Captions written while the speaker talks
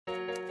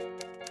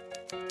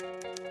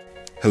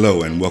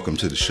Hello and welcome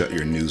to the Shut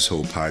Your News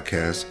Hole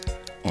podcast.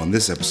 On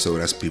this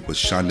episode, I speak with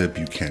Shonda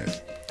Buchanan.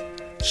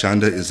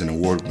 Shonda is an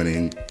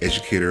award-winning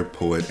educator,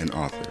 poet, and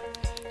author.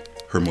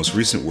 Her most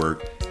recent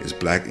work is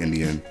Black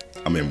Indian,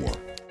 a memoir.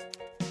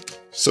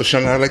 So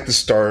Shonda, I'd like to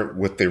start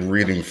with a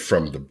reading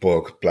from the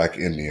book, Black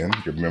Indian,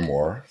 your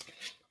memoir.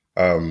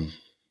 Would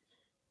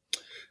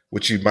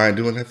you mind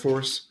doing that for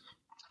us?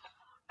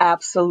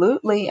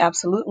 Absolutely.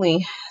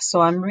 So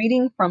I'm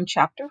reading from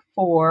chapter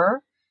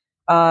 4,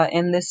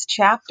 and this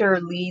chapter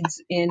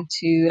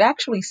it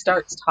actually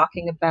starts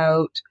talking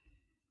about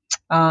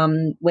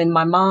when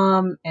my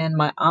mom and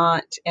my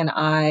aunt and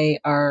I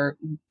are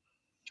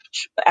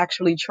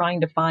actually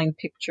trying to find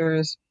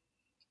pictures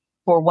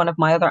for one of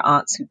my other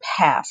aunts who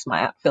passed,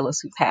 my Aunt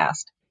Phyllis who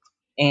passed.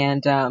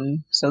 And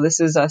so this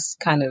is us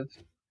kind of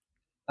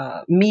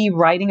me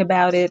writing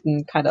about it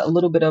and kind of a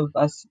little bit of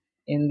us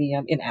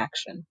in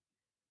action.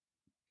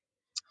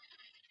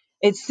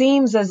 It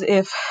seems as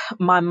if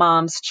my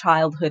mom's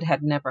childhood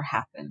had never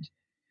happened,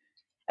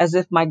 as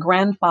if my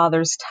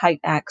grandfather's tight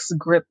axe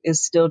grip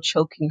is still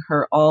choking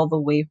her all the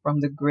way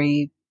from the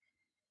grave.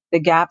 The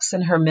gaps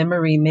in her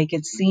memory make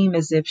it seem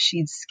as if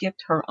she'd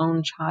skipped her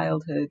own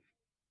childhood.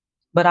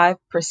 But I've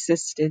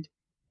persisted,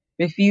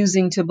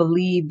 refusing to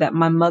believe that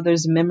my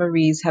mother's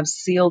memories have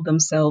sealed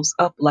themselves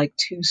up like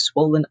two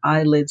swollen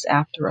eyelids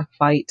after a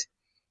fight,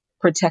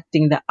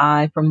 protecting the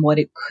eye from what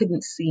it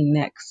couldn't see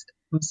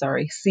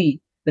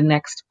the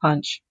next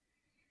punch.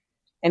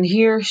 And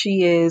here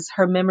she is,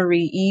 her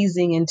memory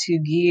easing into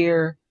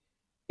gear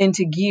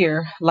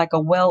like a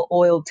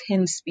well-oiled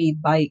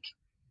 10-speed bike,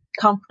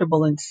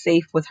 comfortable and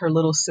safe with her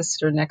little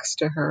sister next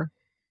to her.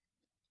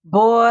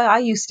 Boy, I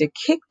used to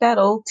kick that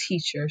old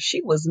teacher.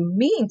 She was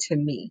mean to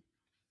me.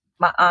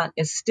 My aunt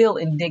is still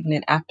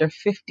indignant after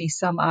 50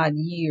 some odd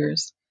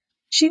years.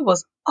 She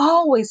was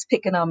always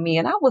picking on me,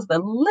 and I was the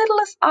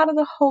littlest out of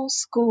the whole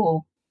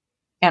school.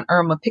 Aunt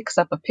Irma picks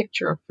up a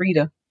picture of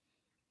Frida,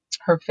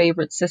 her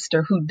favorite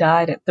sister who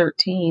died at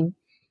 13,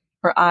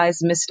 her eyes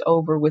mist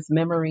over with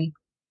memory.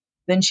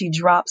 Then she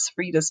drops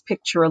Frida's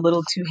picture a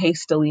little too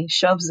hastily,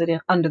 shoves it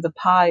in under the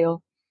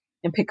pile,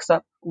 and picks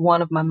up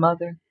one of my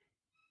mother.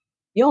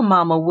 Your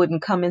mama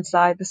wouldn't come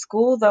inside the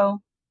school,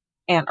 though.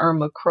 Aunt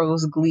Irma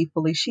crows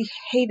gleefully. She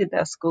hated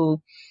that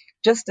school.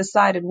 Just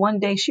decided one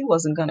day she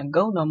wasn't going to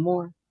go no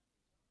more.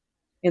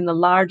 In the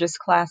largest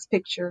class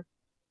picture,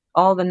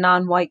 all the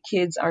non-white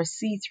kids are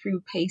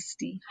see-through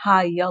pasty,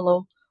 high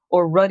yellow,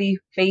 or ruddy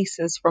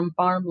faces from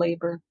farm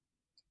labor.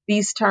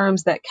 These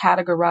terms that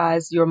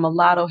categorize your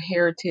mulatto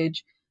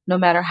heritage, no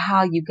matter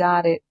how you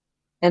got it,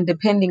 and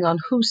depending on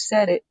who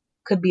said it,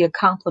 could be a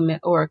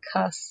compliment or a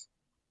cuss.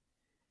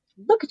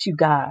 Look at you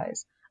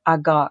guys, I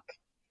gawk,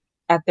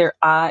 at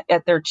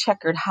their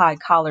checkered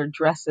high-collared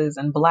dresses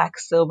and black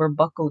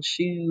silver-buckled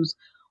shoes,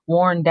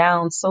 worn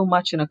down so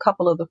much in a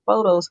couple of the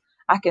photos,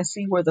 I can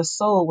see where the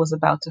sole was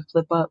about to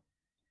flip up.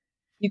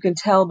 You can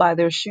tell by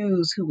their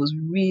shoes who was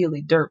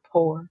really dirt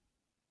poor.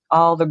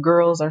 All the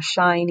girls are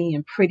shiny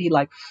and pretty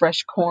like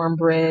fresh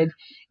cornbread,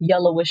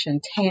 yellowish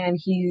and tan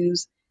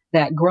hues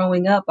that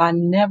growing up I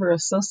never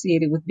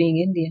associated with being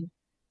Indian.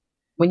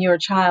 When you're a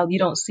child, you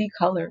don't see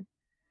color.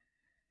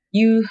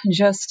 You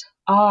just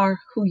are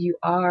who you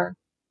are,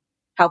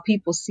 how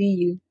people see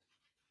you,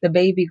 the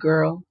baby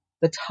girl,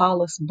 the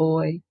tallest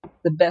boy,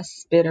 the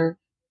best spitter,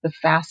 the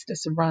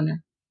fastest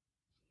runner.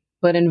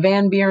 But in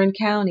Van Buren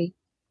County,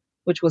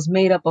 which was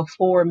made up of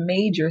 4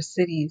 major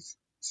cities,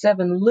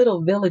 7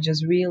 little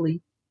villages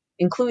really,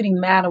 including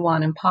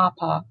Mattawan and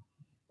Pawpaw,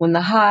 when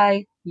the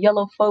high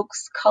yellow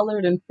folks,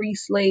 colored and free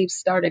slaves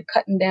started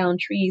cutting down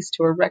trees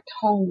to erect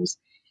homes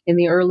in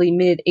the early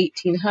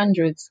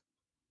mid-1800s,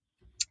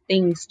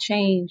 things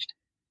changed.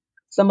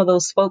 Some of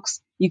those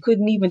folks, you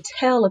couldn't even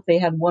tell if they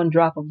had one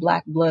drop of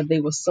black blood.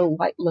 They were so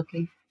white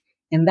looking.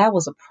 And that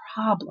was a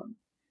problem.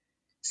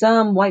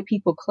 Some white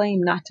people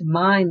claim not to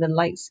mind the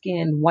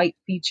light-skinned,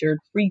 white-featured,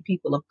 free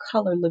people of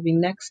color living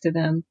next to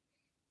them.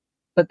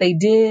 But they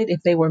did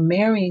if they were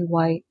marrying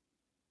white,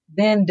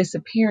 then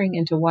disappearing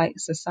into white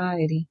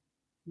society,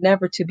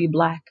 never to be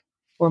black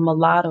or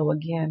mulatto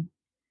again.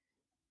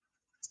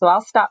 So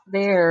I'll stop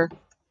there.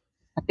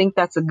 I think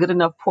that's a good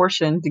enough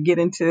portion to get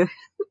into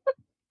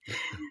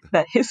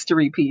that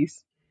history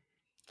piece.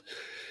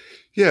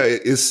 Yeah,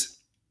 it's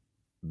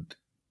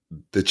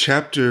the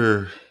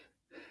chapter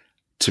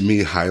to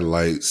me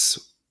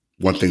highlights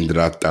one thing that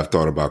I've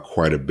thought about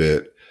quite a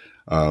bit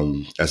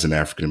as an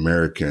African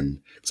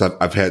American. So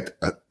I've had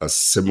a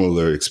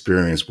similar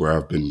experience where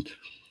I've been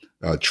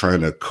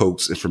trying to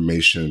coax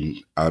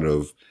information out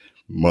of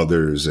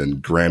mothers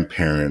and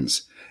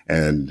grandparents,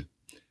 and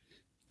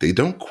they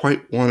don't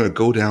quite want to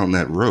go down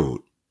that road.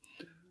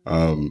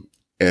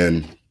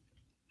 And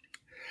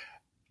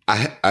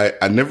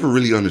I never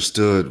really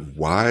understood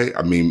why.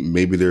 I mean,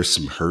 maybe there's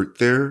some hurt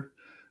there,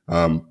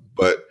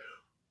 but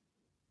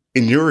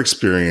in your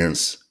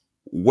experience,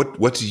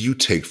 what do you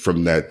take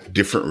from that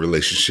different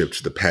relationship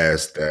to the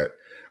past that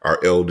our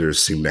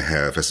elders seem to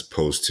have, as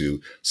opposed to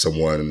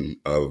someone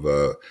of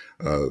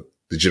the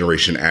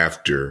generation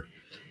after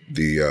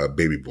the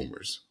baby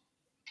boomers?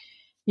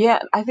 Yeah,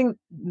 I think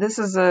this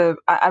is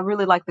I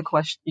really like the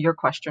question, your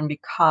question,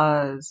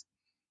 because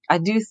I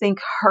do think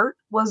hurt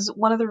was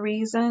one of the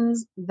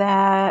reasons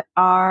that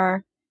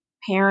our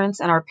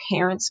parents and our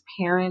parents'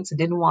 parents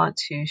didn't want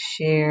to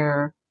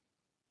share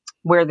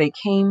where they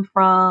came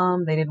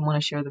from. They didn't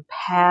want to share the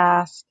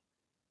past.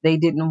 They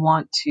didn't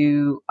want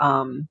to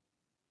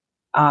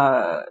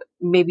uh,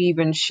 maybe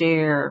even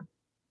share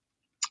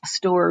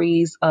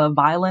stories of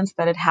violence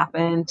that had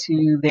happened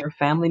to their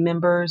family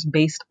members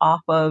based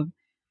off of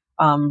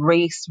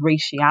race,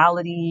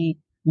 raciality,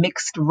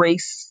 mixed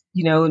race,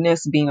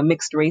 ness, being a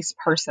mixed race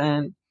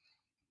person.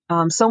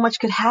 So much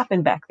could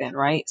happen back then,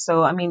 right?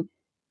 So, I mean,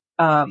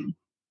 um,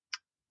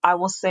 I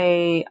will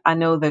say I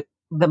know that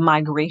the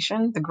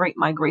migration, the Great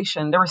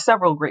Migration, there were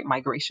several Great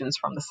Migrations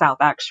from the South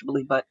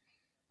actually, but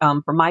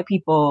for my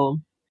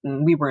people,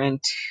 we were in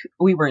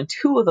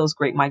two of those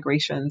Great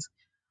Migrations.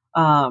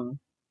 Um,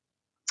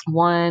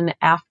 one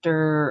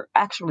after,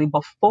 actually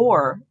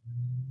before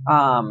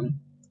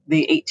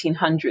the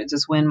 1800s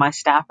is when my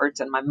Staffords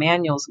and my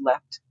Manuels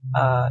left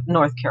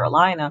North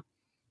Carolina.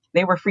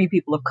 They were free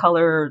people of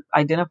color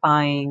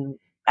identifying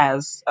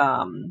as,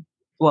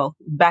 well,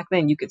 back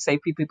then you could say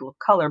free people of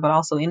color, but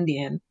also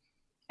Indian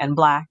and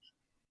Black.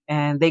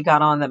 And they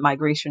got on that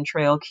migration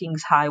trail,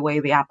 Kings Highway,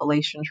 the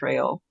Appalachian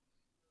Trail,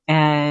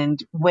 and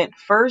went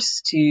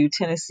first to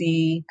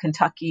Tennessee,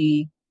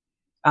 Kentucky.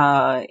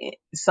 Uh,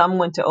 some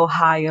went to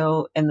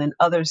Ohio, and then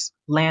others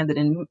landed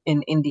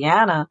in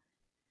Indiana.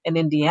 In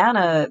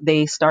Indiana,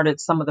 they started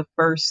some of the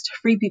first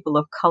free people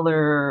of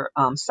color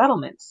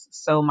settlements.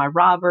 So my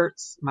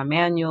Roberts, my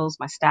Manuels,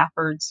 my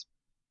Staffords,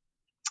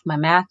 my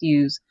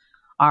Matthews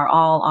are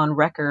all on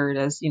record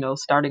as,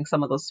 starting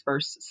some of those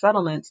first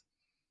settlements.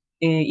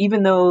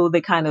 Even though they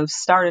kind of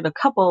started a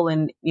couple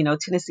in,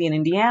 Tennessee and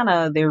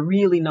Indiana, they're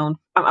really known.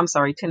 I'm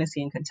sorry,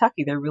 Tennessee and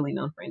Kentucky, they're really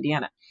known for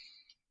Indiana.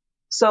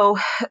 So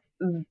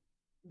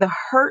the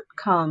hurt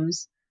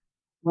comes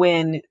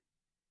when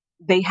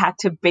they had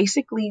to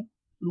basically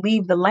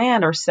leave the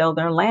land or sell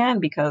their land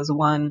because,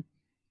 one,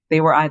 they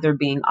were either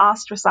being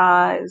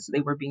ostracized, they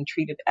were being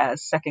treated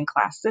as second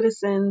class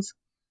citizens,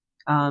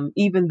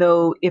 even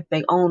though if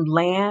they owned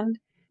land,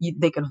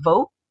 they could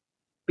vote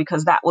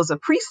because that was a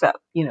precept,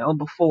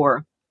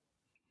 before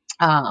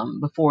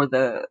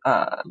the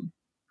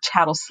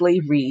chattel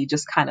slavery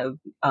just kind of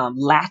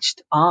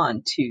latched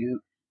on to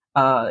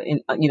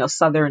in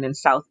southern and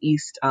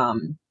southeast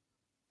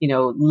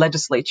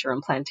legislature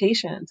and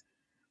plantations.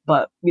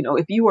 But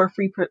if you were a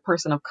free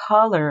person of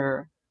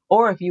color,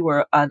 or if you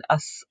were a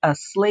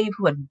slave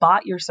who had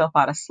bought yourself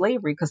out of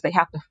slavery, because they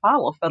have to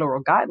follow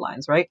federal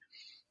guidelines, right?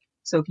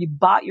 So if you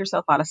bought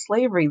yourself out of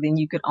slavery, then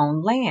you could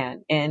own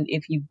land, and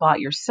if you bought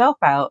yourself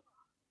out,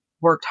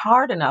 worked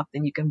hard enough,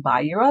 then you can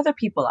buy your other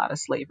people out of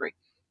slavery.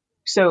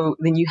 So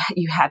then you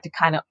had to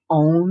kind of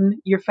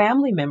own your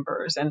family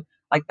members, and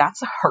like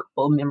that's a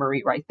hurtful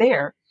memory right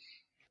there.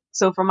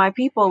 So for my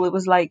people, it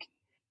was like,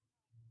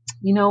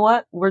 you know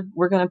what,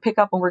 we're gonna pick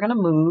up and we're gonna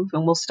move,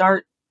 and we'll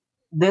start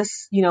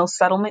this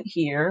settlement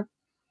here.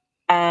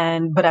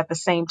 And but at the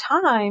same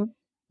time,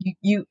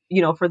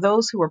 for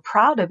those who were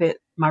proud of it,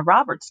 my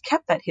Roberts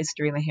kept that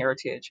history and the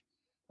heritage.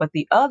 But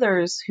the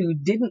others who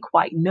didn't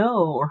quite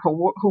know, or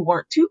who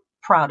weren't too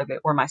proud of it,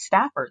 were my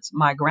Staffords,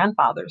 my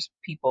grandfather's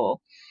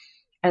people.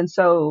 And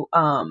so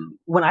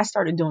when I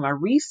started doing my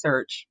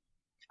research,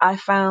 I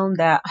found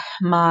that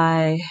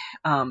my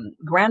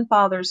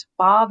grandfather's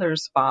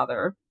father's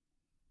father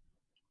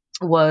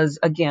was,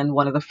 again,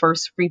 one of the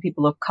first free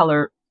people of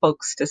color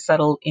folks to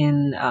settle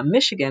in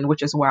Michigan,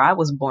 which is where I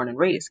was born and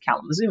raised,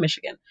 Kalamazoo,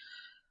 Michigan.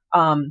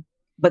 Um,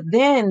 but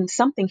then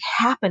something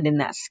happened in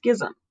that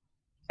schism.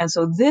 And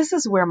so this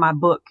is where my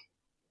book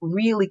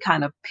really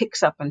kind of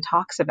picks up and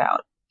talks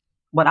about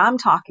what I'm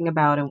talking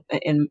about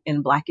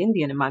in Black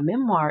Indian in my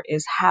memoir,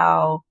 is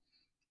how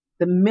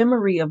the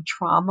memory of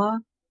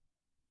trauma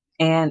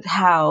and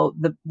how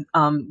the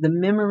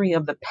memory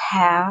of the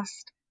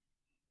past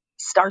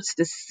starts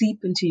to seep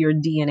into your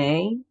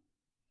DNA.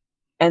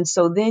 And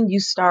so then you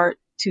start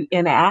to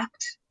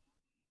enact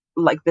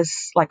like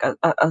this, like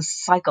a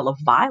cycle of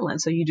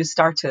violence. So you just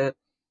start to,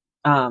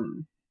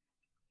 um,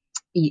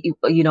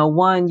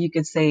 one, you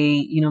could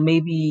say,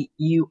 maybe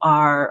you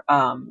are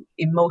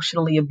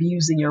emotionally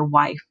abusing your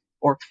wife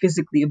or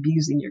physically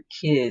abusing your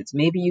kids.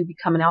 Maybe you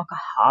become an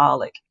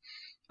alcoholic.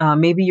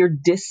 Maybe you're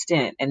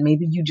distant and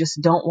maybe you just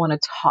don't want to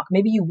talk.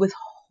 Maybe you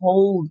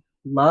withhold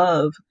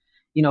love,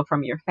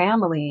 from your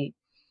family.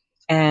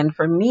 And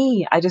for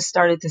me, I just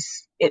started to,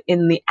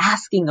 in the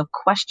asking of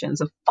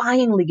questions, of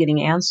finally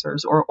getting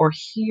answers, or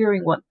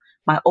hearing what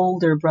my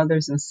older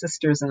brothers and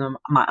sisters and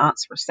my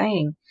aunts were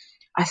saying,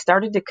 I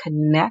started to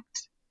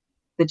connect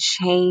the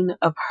chain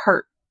of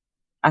hurt.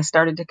 I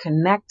started to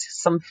connect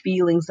some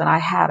feelings that I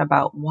had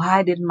about,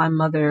 why did my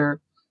mother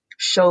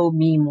show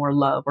me more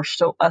love or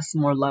show us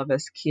more love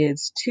as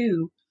kids,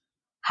 to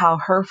how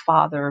her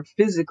father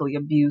physically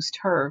abused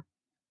her,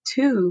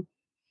 to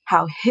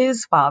how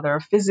his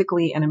father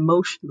physically and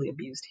emotionally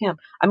abused him.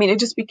 I mean, it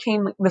just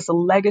became this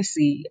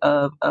legacy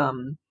of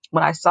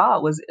what I saw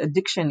was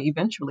addiction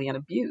eventually and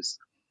abuse.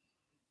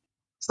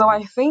 So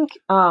I think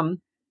for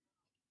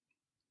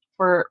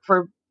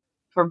for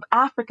for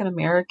African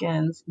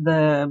Americans,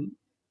 the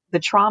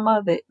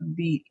trauma, the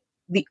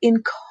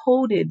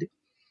encoded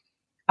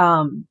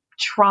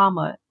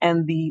trauma,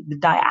 and the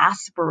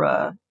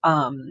diaspora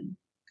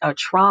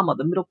trauma,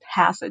 the Middle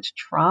Passage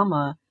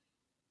trauma,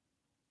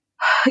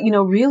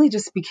 really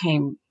just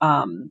became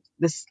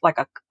this like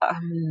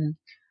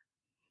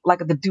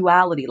the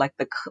duality, like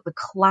the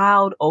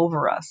cloud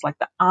over us, like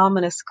the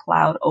ominous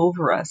cloud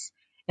over us.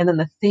 And then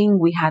the thing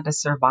we had to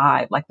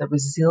survive, like the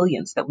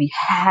resilience that we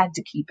had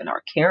to keep in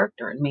our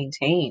character and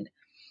maintain,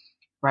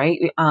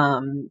 right?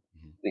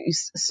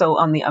 So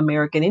on the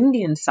American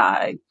Indian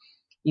side,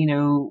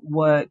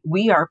 what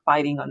we are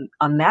fighting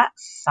on that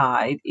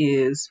side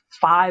is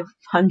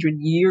 500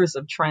 years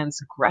of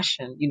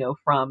transgression,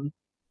 from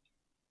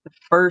the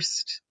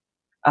first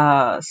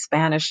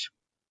Spanish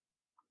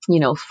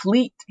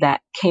fleet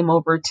that came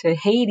over to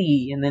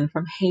Haiti, and then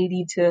from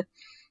Haiti to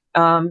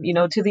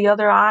to the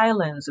other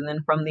islands, and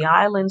then from the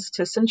islands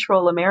to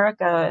Central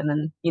America, and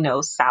then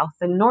South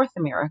and North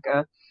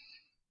America,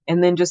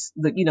 and then just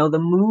the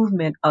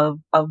movement of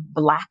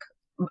black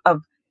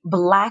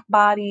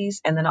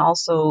bodies, and then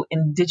also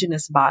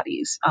indigenous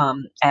bodies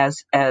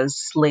as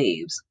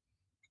slaves.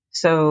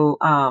 So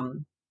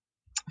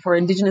for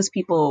indigenous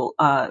people,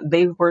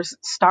 they were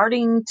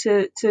starting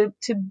to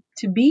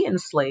be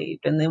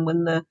enslaved, and then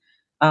when the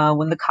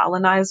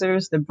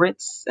colonizers, the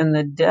Brits and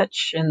the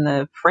Dutch and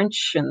the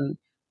French and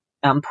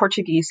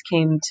Portuguese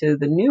came to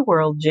the New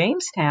World,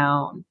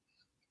 Jamestown,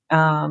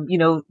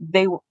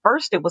 they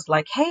first it was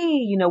like,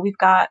 hey, we've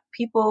got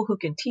people who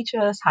can teach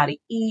us how to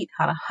eat,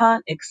 how to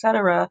hunt,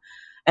 etc.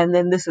 And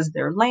then this is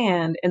their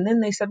land. And then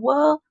they said,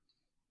 well,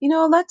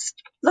 let's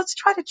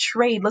try to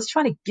trade. Let's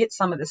try to get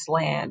some of this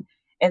land.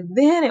 And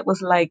then it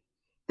was like,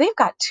 they've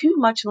got too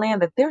much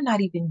land that they're not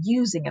even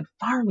using and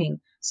farming.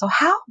 So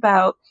how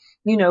about,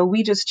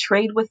 we just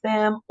trade with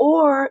them?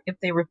 Or if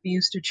they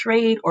refuse to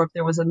trade, or if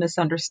there was a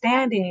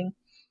misunderstanding,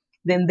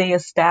 then they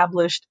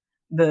established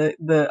the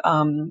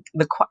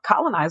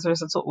colonizers,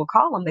 that's what we'll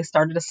call them. They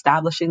started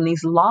establishing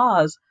these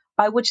laws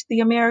by which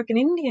the American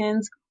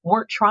Indians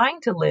weren't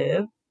trying to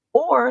live,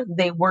 or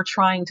they were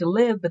trying to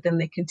live, but then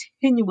they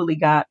continually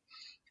got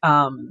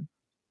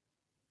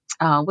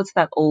what's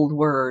that old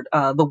word?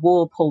 The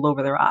wool pulled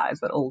over their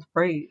eyes, that old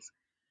phrase.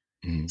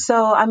 Mm-hmm.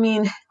 So, I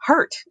mean,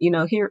 hurt,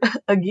 here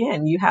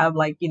again, you have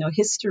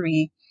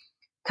history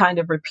kind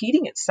of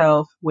repeating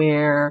itself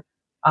where,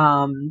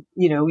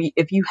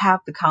 if you have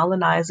the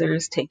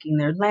colonizers taking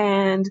their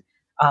land,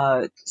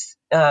 on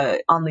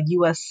the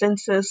U.S.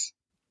 Census,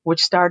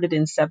 which started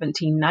in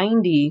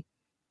 1790,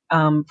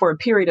 for a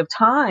period of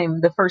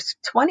time, the first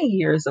 20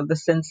 years of the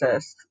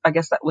census, I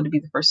guess that would be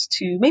the first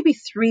two, maybe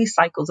three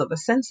cycles of the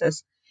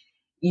census,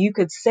 you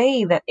could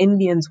say that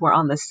Indians were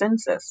on the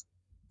census.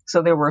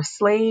 So there were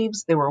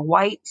slaves, there were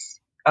whites,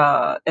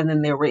 and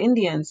then there were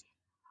Indians.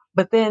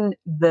 But then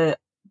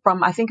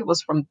I think it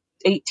was from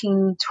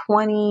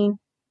 1820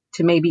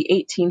 to maybe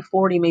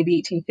 1840, maybe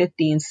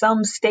 1850, in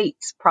some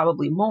states,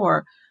 probably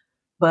more,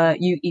 but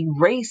you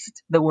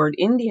erased the word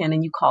Indian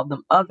and you called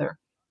them other.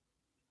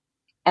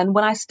 And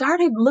when I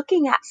started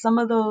looking at some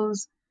of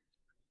those,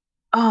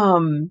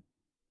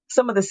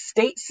 some of the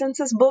state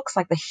census books,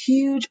 like the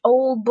huge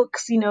old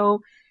books,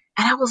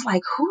 and I was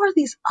like, who are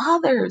these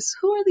others?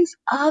 Who are these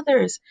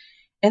others?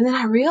 And then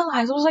I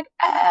realized, I was like,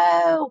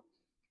 oh,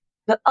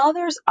 the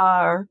others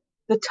are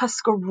the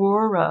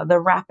Tuscarora, the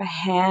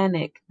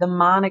Rappahannock, the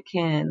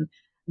Monacan,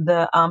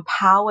 the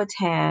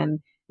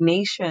Powhatan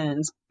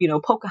nations,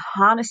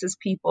 Pocahontas's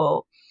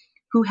people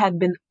who had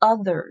been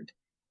othered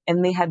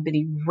and they had been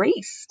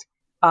erased.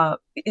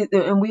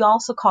 And we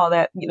also call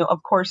that,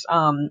 of course,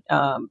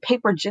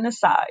 paper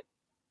genocide.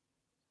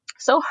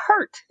 So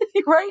hurt,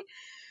 right?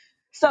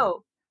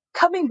 So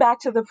coming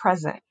back to the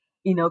present,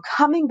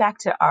 coming back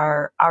to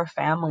our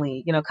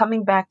family,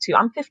 coming back to,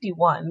 I'm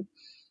 51.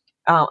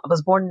 I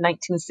was born in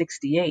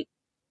 1968.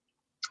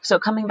 So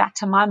coming back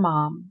to my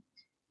mom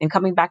and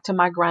coming back to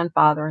my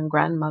grandfather and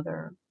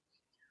grandmother,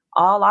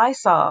 all I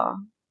saw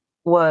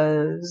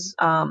was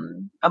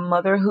a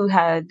mother who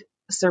had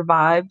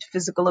survived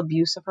physical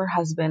abuse of her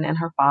husband and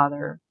her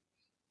father,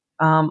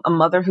 a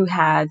mother who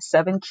had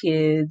 7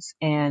 kids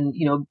and,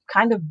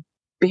 kind of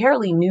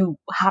barely knew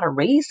how to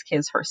raise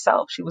kids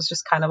herself. She was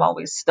just kind of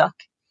always stuck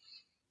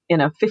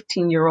in a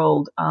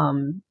 15-year-old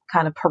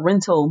kind of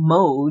parental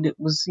mode. It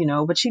was,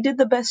 but she did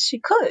the best she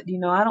could.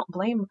 I don't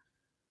blame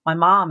my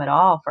mom at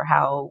all for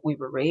how we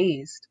were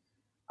raised.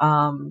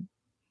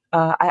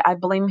 I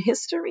blame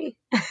history.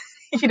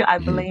 I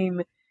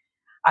blame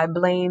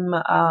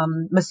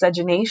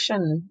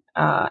miscegenation,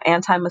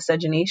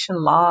 anti-miscegenation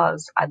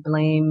laws. I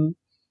blame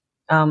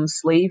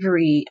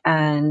slavery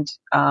and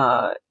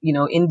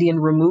Indian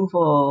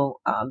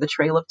removal, the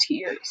Trail of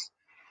Tears.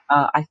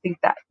 I think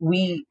that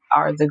we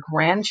are the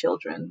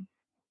grandchildren.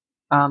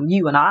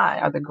 You and I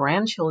are the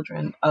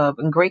grandchildren of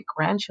and great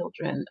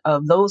grandchildren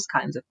of those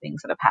kinds of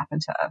things that have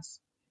happened to us.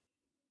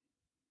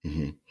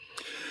 Mm-hmm.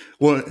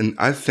 Well, and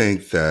I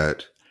think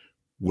that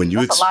when you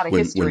That's a lot of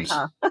when history,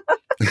 huh?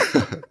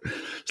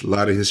 it's a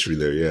lot of history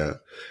there, yeah.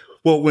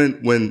 Well,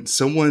 when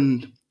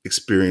someone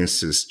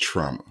experiences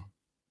trauma,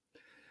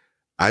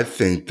 I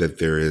think that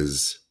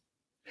there's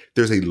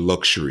a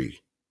luxury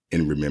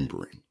in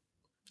remembering.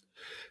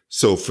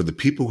 So for the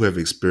people who have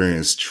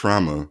experienced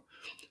trauma,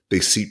 they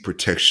seek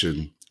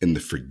protection in the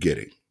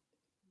forgetting.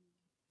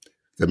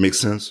 That makes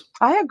sense?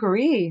 I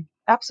agree.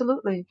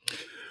 Absolutely.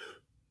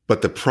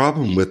 But the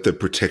problem with the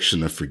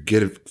protection of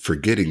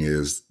forgetting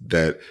is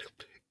that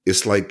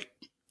it's like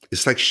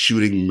it's like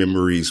shooting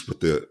memories with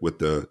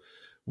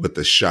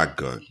the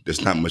shotgun.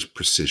 There's not much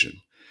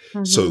precision.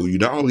 Hmm. So you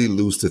not only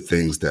lose the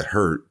things that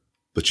hurt,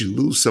 but you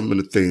lose some of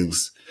the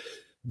things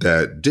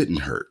that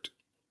didn't hurt,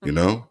 you Hmm.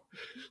 know?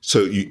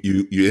 So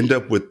you end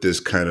up with this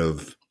kind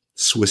of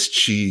Swiss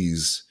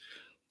cheese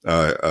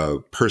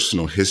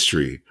personal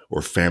history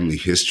or family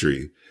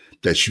history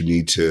that you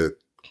need to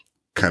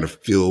kind of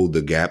fill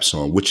the gaps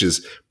on, which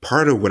is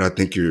part of what I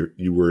think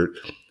you were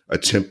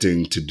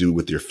attempting to do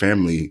with your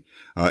family.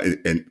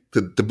 And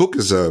the book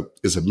is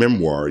a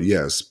memoir,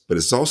 yes, but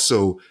it's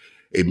also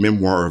a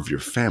memoir of your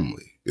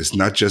family. It's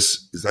not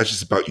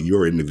just about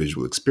your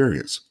individual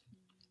experience.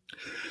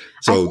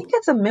 I So think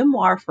it's a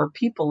memoir for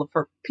people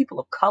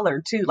of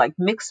color too, like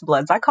mixed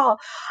bloods. I call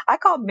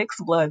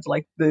mixed bloods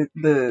like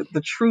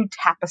the true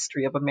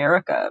tapestry of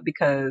America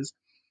because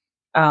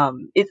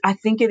I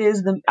think it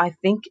is the I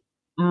think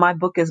my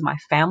book is my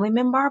family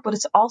memoir, but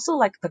it's also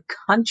like the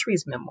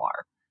country's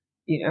memoir,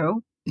 you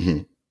know?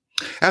 mhm.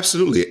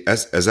 Absolutely,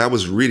 as I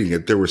was reading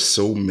it, there were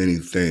so many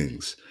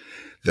things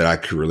that I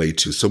could relate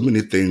to. So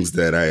many things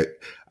that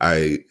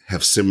I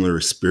have similar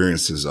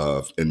experiences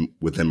of in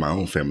within my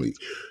own family.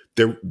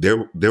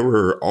 There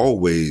were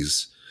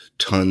always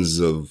tons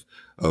of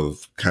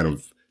kind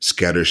of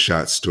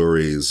scattershot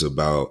stories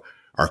about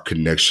our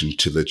connection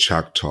to the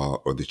Choctaw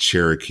or the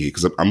Cherokee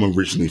because I'm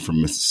originally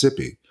from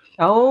Mississippi,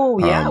 Oh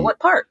yeah, um, what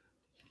part?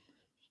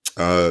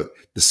 uh,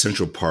 the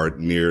central part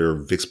near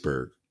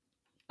Vicksburg.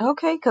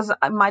 Okay, because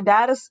my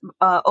dad is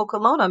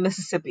Okolona,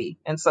 Mississippi,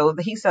 and so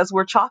he says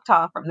we're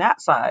Choctaw from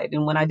that side.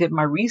 And when I did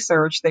my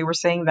research, they were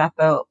saying that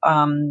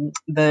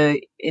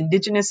the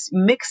indigenous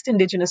mixed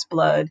indigenous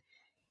blood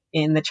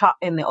in the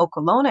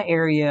Okolona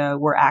area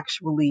were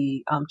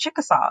actually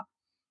Chickasaw.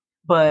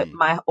 But Mhm.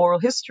 my oral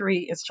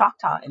history is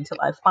Choctaw until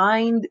I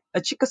find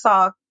a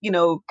Chickasaw,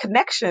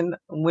 connection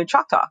with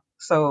Choctaw.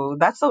 So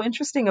that's so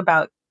interesting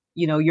about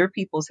your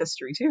people's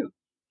history too.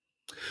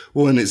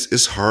 Well, and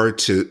it's hard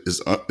to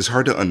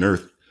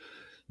unearth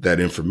that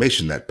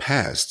information, that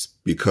past,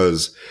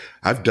 because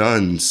I've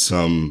done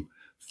some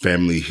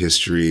family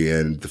history,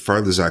 and the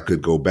farthest I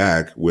could go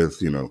back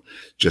with,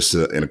 just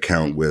an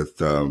account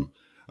with,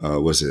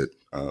 was it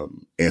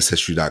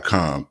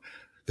ancestry.com.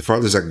 The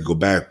farthest I could go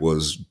back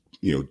was,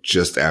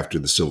 just after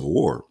the Civil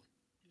War.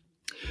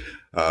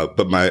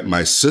 But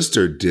my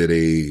sister did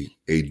a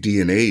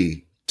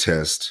DNA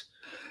test,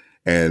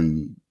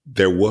 and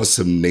there was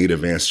some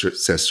native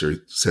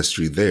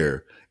ancestry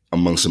there,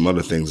 among some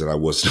other things that I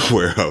wasn't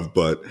aware of.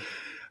 But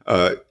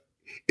uh,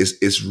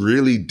 it's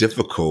really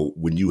difficult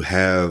when you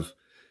have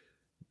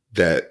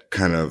that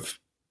kind of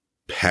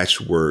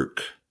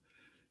patchwork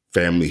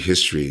family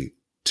history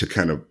to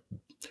kind of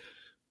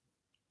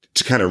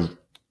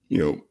you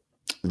know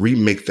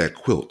remake that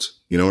quilt.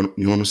 You know what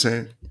I'm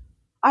saying?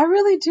 I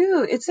really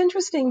do. It's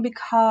interesting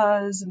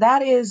because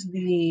that is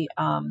the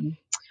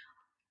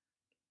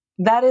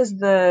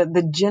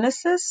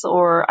genesis,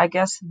 or I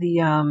guess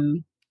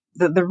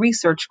the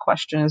research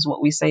question is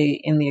what we say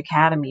in the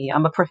academy.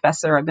 I'm a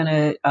professor. I've been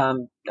a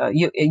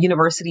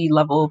university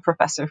level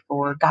professor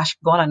for, gosh,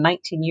 going on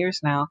 19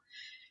 years now.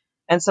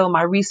 And so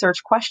my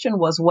research question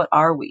was, what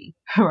are we?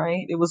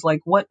 Right? It was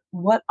like, what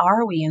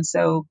are we? And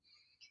so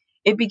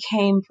it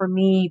became for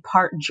me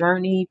part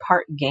journey,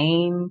 part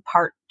game,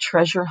 part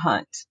treasure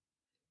hunt,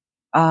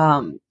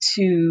 um,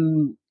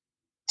 to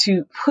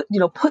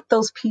put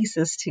those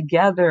pieces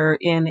together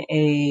in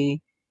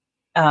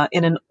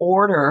an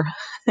order,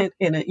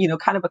 in a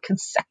kind of a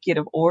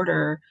consecutive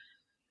order,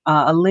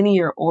 a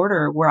linear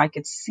order where I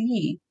could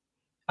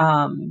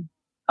um,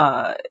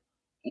 uh,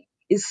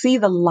 see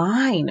the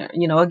line,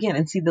 again,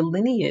 and see the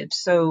lineage.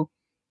 So,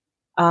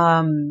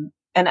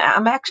 and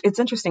I'm actually, it's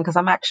interesting because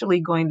I'm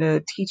actually going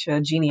to teach a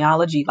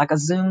genealogy, like a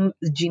Zoom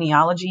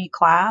genealogy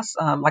class,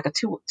 like a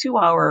two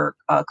hour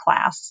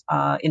class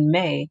in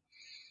May,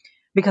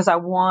 because I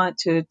want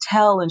to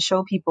tell and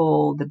show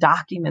people the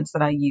documents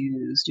that I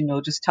used,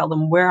 just tell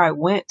them where I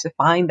went to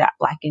find that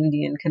Black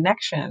Indian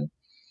connection.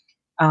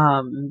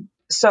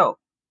 So,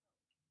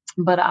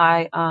 but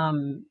for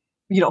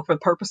the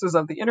purposes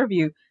of the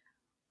interview,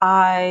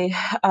 I,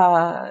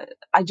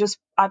 I just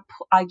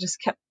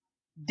kept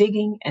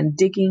digging and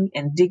digging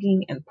and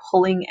digging and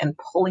pulling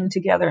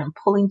together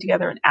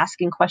and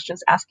asking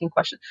questions.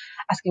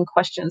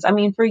 I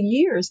mean, for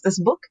years, this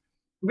book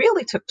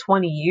really took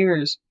 20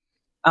 years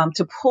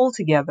to pull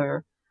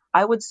together.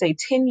 I would say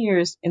 10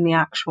 years in the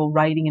actual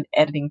writing and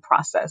editing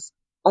process,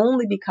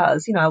 only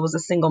because, I was a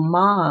single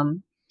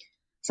mom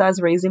So I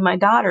was raising my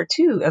daughter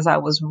too, as I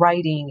was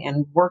writing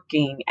and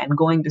working and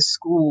going to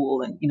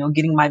school and,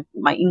 getting my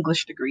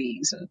English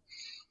degrees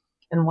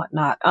and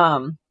whatnot.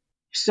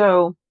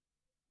 So,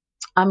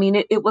 I mean,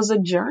 it was a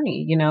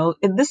journey,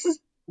 and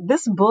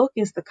this book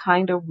is the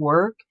kind of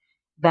work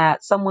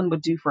that someone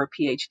would do for a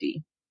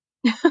PhD,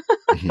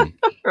 Mhm.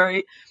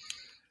 right?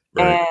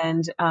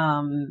 Right.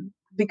 And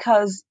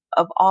because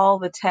of all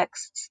the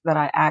texts that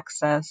I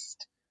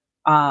accessed,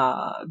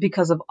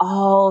 because of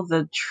all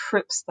the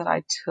trips that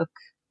I took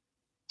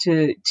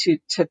to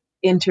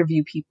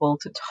interview people,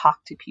 to talk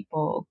to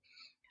people,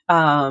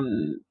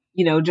 it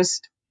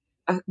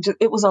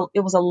was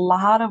a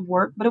lot of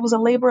work, but it was a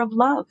labor of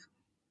love.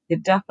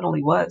 It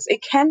definitely was.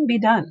 It can be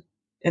done,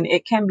 and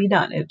it can be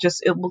done. It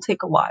will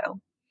take a while.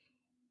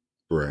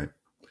 Right.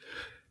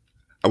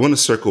 I want to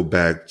circle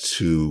back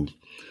to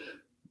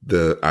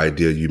the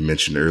idea you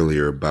mentioned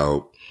earlier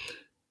about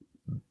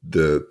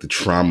the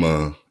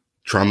trauma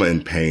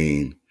and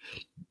pain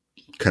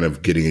kind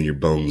of getting in your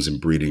bones and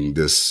breeding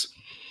this.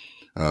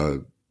 Uh,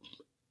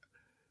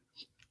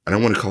 I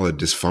don't want to call it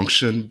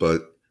dysfunction,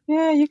 but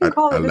Yeah, you can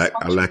call I it lack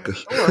I dysfunction lack for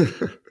sure.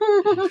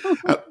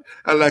 I,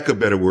 I lack a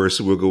better word,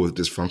 so we'll go with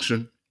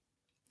dysfunction.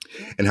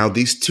 Yeah. And how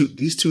these two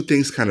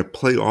things kind of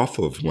play off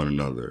of one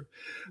another.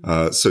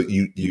 So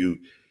you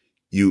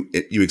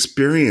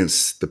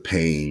experience the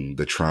pain,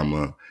 the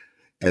trauma,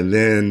 and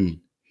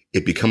then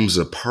it becomes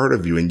a part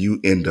of you, and you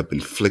end up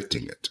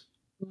inflicting it.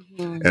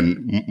 Mhm.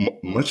 And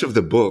much of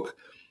the book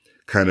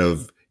kind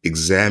of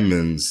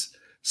examines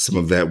some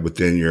of that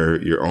within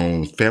your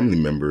own family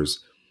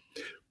members.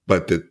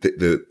 But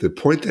the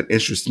point that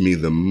interests me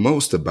the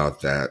most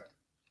about that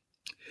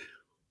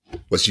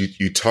was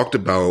you talked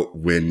about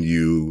when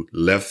you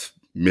left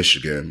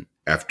Michigan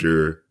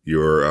after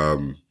your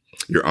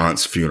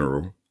aunt's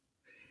funeral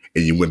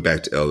and you went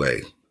back to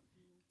LA.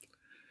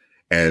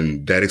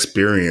 And that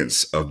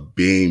experience of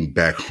being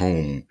back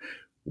home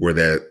where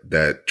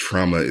that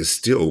trauma is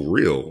still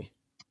real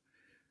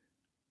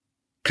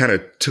kind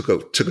of took a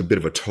bit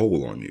of a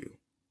toll on you.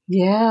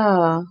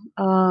 Yeah.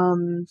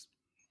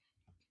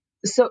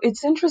 So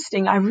it's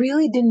interesting. I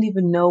really didn't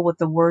even know what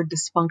the word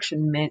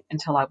dysfunction meant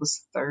until I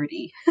was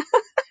 30.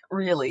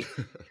 Really.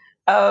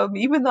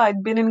 Even though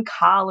I'd been in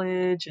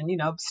college and,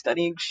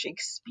 studying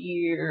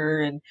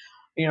Shakespeare and,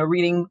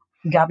 reading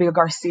Gabriel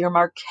Garcia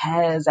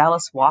Marquez,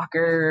 Alice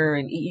Walker,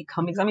 and E. E.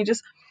 Cummings. I mean,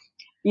 just,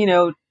 you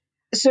know,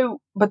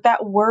 but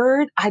that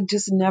word, I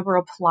just never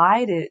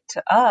applied it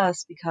to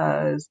us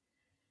because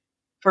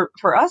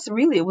for us,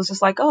 really, it was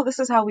just like, oh, this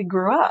is how we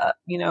grew up.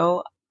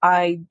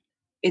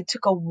 It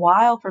took a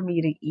while for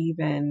me to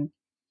even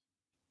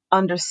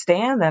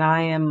understand that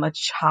I am a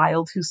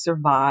child who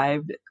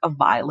survived a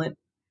violent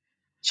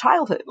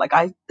childhood. Like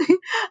I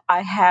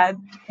had,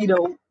 there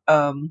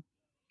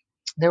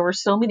were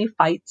so many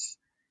fights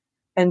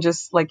and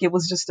just like it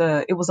was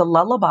a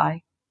lullaby,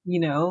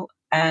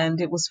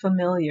 and it was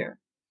familiar.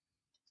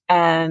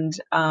 And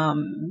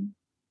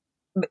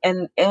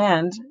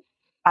and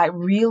I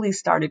really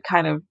started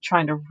kind of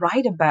trying to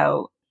write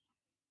about,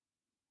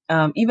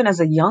 even as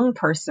a young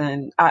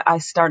person, I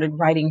started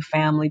writing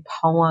family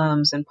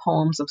poems and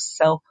poems of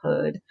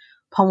selfhood,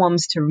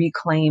 poems to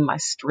reclaim my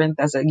strength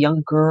as a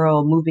young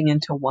girl moving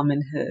into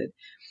womanhood.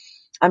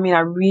 I mean,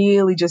 I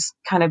really just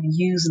kind of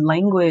use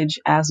language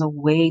as a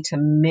way to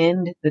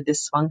mend the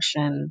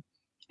dysfunction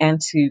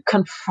and to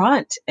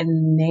confront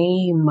and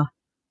name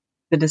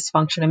the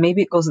dysfunction. And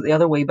maybe it goes the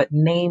other way, but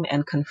name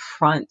and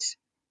confront.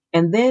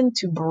 And then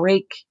to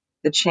break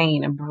the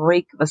chain and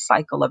break the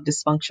cycle of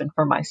dysfunction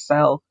for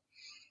myself.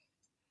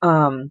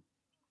 Um,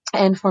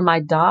 and for my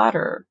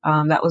daughter,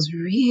 that was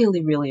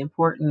really, really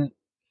important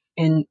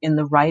in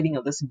the writing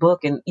of this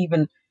book. And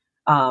even,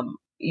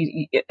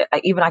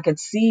 even I could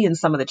see in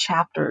some of the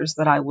chapters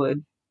that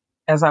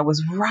as I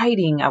was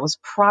writing, I was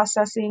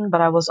processing,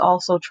 but I was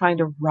also trying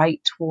to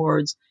write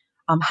towards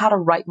how to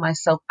write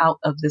myself out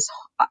of this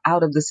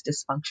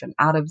dysfunction,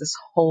 out of this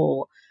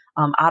hole,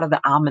 out of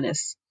the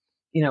ominous,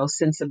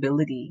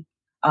 sensibility.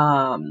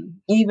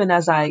 Even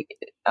as I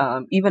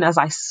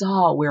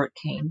saw where it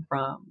came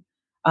from.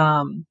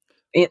 I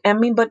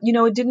mean, but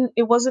it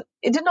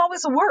didn't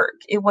always work.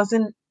 It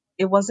wasn't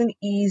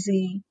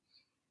easy.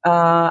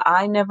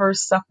 I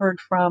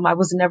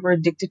was never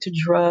addicted to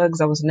drugs.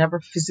 I was never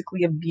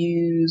physically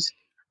abused.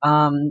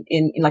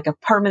 In like a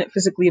permanent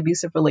physically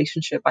abusive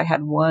relationship, I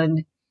had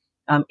one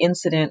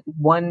incident, it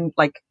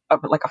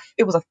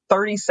was a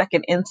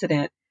 30-second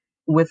incident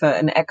with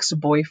an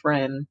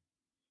ex-boyfriend.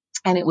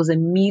 And it was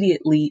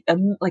immediately,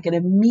 like an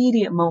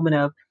immediate moment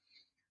of,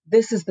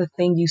 this is the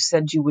thing you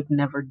said you would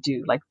never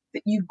do. Like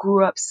you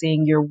grew up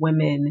seeing your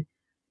women,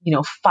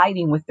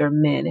 fighting with their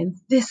men. And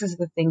this is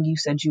the thing you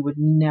said you would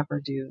never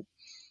do.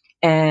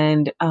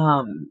 And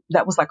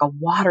that was like a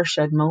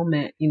watershed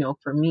moment,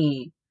 for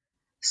me.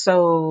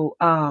 So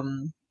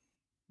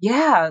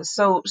yeah,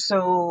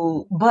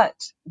 but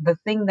the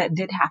thing that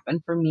did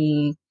happen for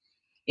me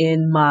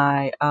in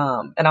my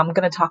and I'm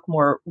going to talk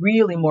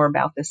really more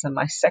about this in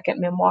my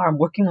second memoir. I'm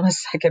working on a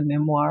second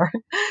memoir.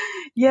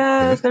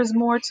 Yes, Okay. there's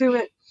more to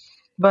it.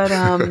 But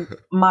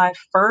my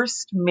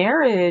first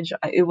marriage,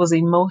 it was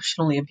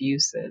emotionally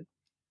abusive,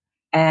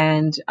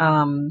 and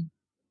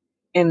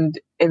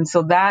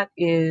so that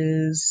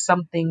is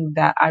something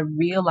that I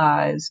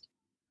realized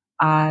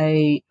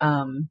I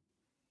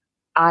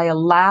I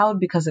allowed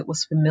because it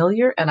was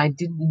familiar, and I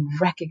didn't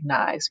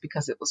recognize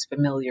because it was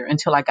familiar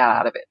until I got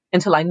out of it,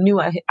 until I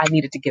knew I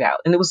needed to get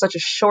out. And it was such a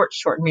short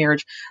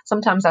marriage.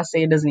 Sometimes I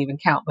say it doesn't even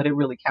count, but it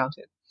really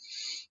counted.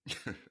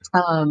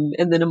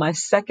 And then in my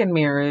second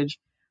marriage,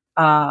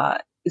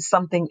 is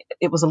something,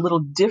 it was a little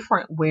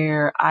different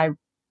where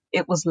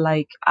it was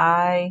like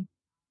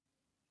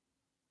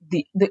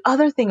the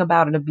other thing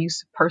about an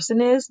abusive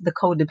person is the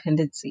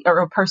codependency, or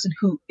a person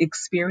who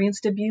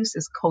experienced abuse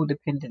is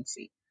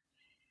codependency.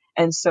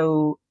 And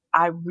so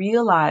I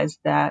realized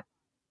that,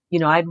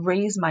 I'd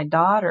raised my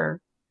daughter,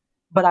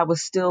 but I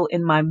was still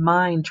in my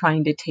mind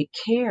trying to take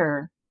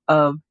care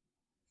of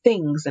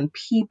things and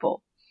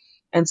people.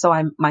 And so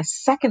my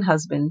second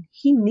husband,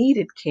 he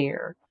needed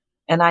care.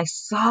 And I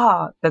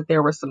saw that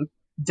there was some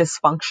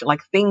dysfunction,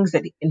 like things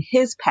that in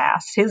his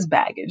past, his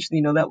baggage,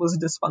 that was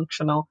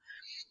dysfunctional.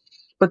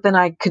 But then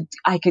I could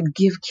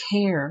give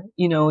care,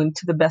 and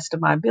to the best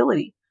of my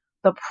ability.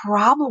 The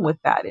problem with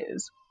that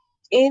is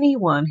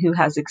anyone who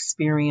has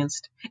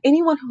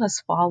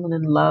fallen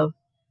in love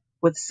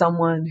with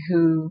someone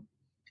who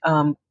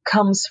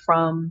comes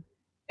from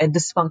a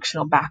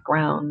dysfunctional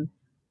background,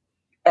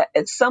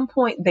 at some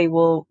point they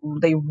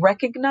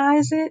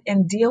recognize it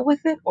and deal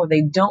with it, or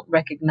they don't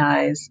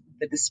recognize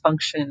the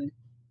dysfunction,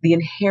 the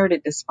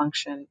inherited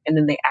dysfunction, and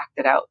then they act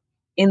it out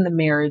in the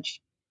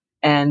marriage.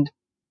 And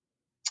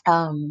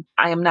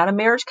I am not a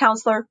marriage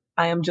counselor.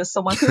 I am just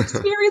someone who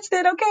experienced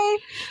it. Okay.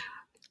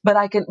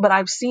 But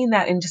I've seen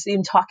that in just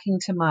in talking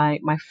to my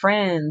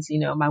friends,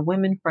 my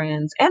women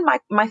friends, and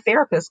my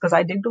therapist, because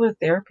I did go to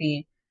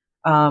therapy,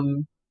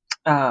 um,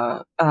 uh,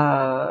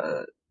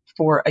 uh,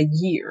 for a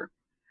year.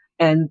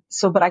 And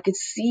so, but I could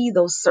see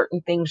those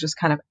certain things just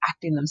kind of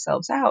acting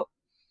themselves out.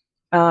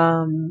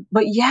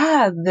 But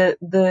yeah,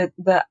 the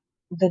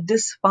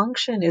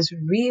dysfunction is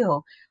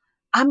real.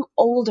 I'm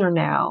older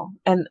now.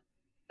 And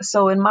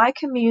so in my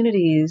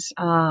communities,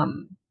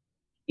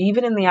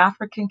 even in the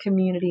African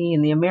community,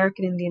 in the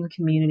American Indian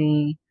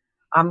community,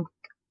 I'm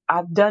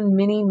I've done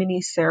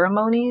many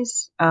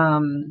ceremonies.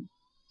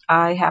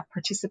 I have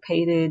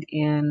participated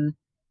in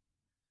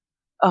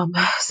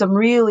some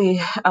really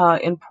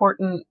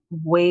important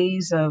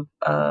ways of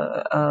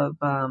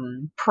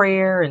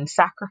prayer and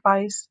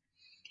sacrifice.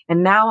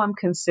 And now I'm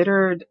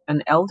considered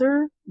an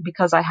elder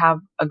because I have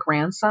a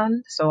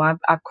grandson. So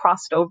I've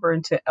crossed over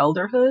into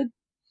elderhood.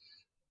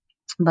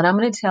 But I'm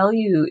going to tell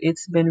you,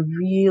 it's been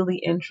really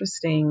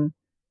interesting.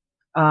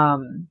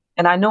 And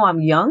I know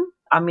I'm young.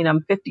 I mean,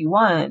 I'm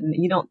 51.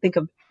 You don't think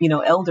of,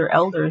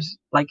 elders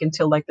like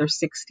until like they're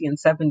 60 and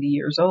 70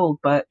 years old.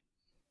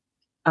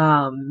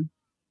 Um,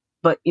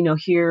 but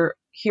here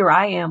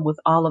I am with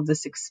all of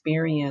this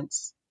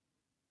experience,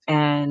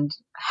 and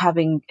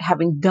having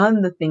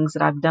done the things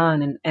that I've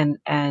done,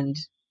 and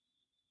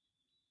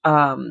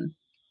um,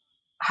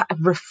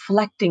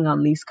 reflecting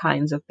on these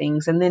kinds of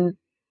things. And then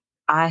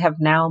I have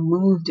now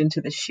moved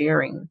into the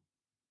sharing,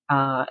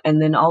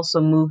 and then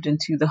also moved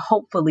into the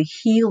hopefully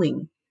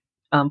healing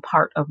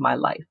part of my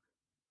life.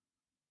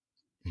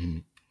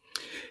 Mhm.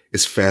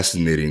 It's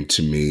fascinating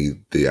to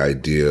me, the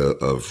idea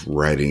of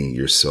writing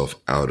yourself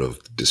out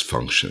of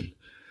dysfunction.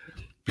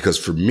 Because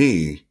for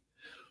me,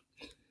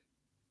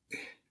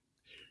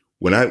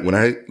 when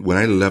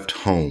I left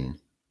home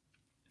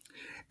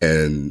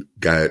and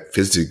got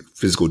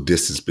physical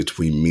distance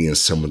between me and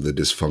some of the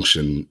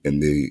dysfunction in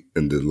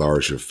the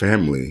larger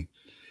family,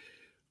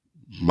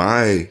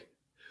 my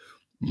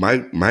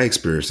my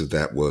experience of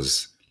that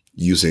was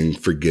using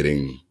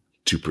forgetting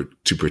to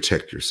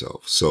protect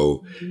yourself.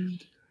 So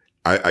Mhm.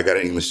 I got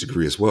an English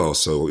degree as well.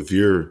 So if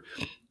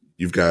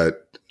you've got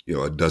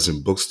a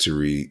dozen books to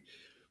read,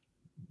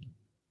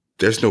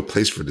 there's no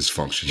place for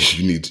dysfunction.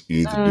 You need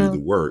to do the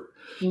Mm, work.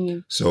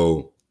 mm,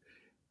 So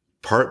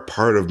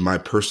part of my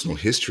personal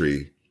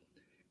history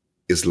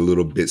is a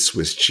little bit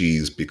Swiss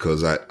cheese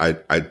because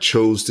I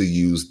chose to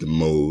use the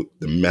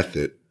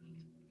method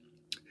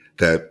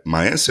that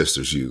my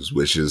ancestors used,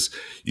 which is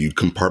you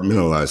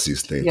compartmentalize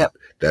these things. yep,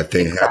 That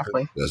thing happened,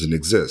 exactly. doesn't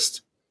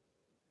exist.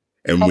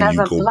 And And when as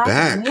you a go black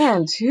back,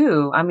 man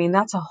too, I mean,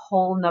 that's a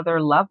whole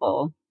nother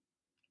level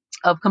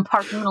of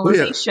well,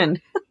 yeah, compartmentalization.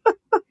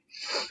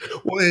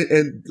 well,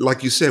 and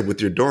like you said,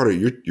 with your daughter,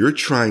 you're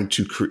trying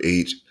to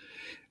create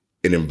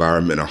an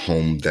environment, a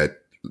home that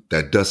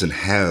doesn't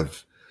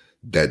have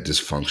that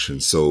dysfunction,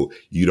 so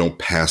you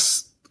don't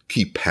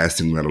keep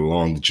passing that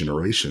along the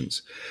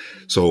generations.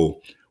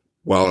 So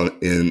while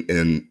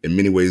in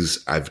many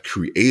ways I've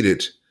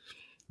created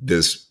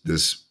this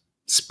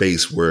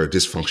space where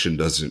dysfunction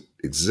doesn't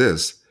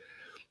exist,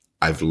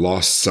 I've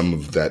lost some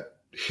of that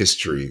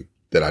history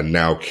that I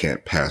now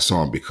can't pass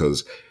on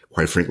because,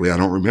 quite frankly, I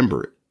don't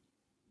remember it.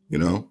 You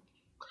know,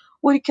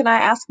 Well, can I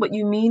ask what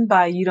you mean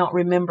by you don't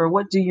remember?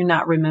 What do you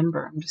not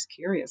remember? I'm just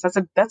curious.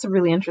 That's a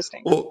really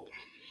interesting. well,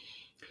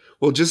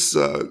 Well, just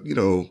like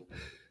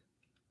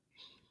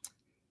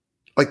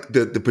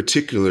the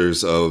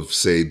particulars of,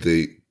 say,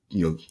 the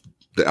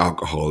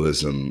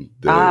alcoholism,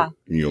 Ah,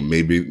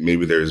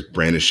 maybe there's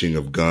brandishing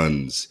of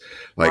guns.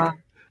 wow. Like,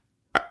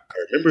 I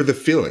remember the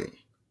feeling.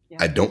 Yeah.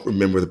 I don't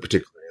remember the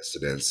particular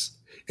incidents.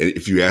 And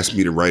if you asked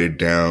me to write it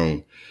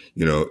down,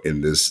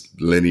 in this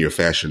linear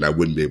fashion, I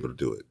wouldn't be able to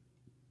do it.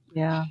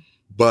 Yeah.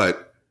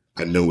 But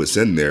I know it's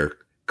in there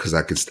because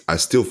I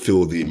still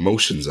feel the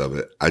emotions of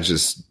it. I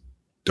just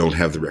don't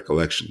have the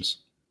recollections.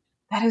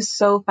 That is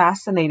so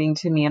fascinating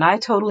to me. And I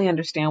totally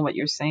understand what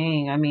you're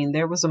saying. I mean,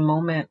 there was a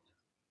moment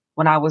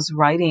when I was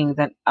writing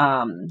that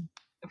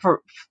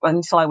for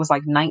until I was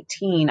like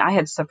 19, I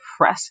had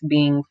suppressed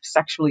being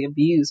sexually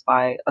abused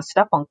by a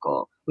step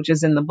uncle, which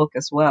is in the book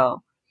as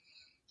well.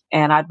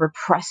 And I'd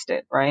repressed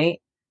it,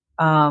 right?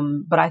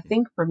 But I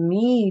think for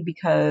me,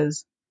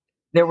 because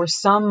there were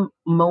some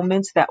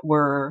moments that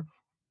were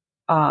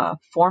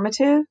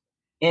formative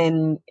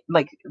in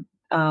like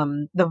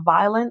the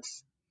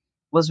violence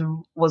was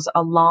was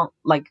along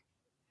like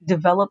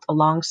developed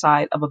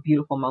alongside of a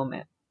beautiful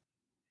moment.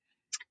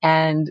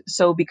 And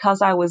so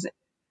because I was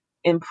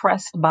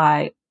impressed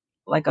by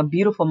like a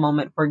beautiful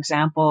moment, for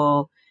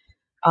example,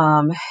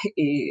 um,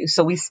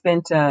 so we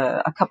spent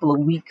a couple of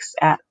weeks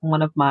at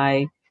one of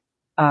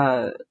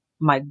uh,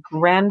 my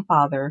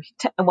grandfather.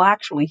 Well,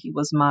 actually, he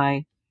was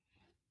my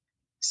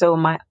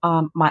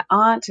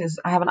aunt is.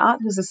 I have an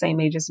aunt who's the same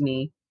age as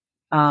me,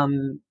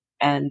 um,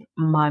 and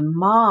my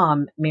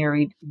mom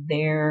married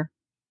their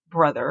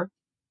brother,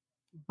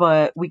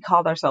 but we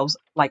called ourselves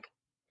like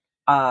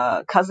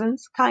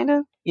cousins, kind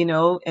of,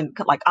 and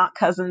like aunt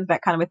cousins,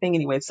 that kind of a thing.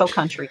 Anyway, it's so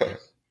country.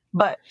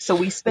 But so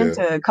we Yeah. spent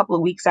a couple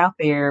of weeks out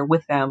there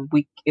with them.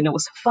 And it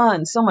was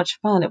fun, so much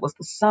fun. It was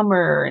the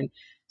summer. And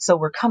so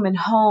we're coming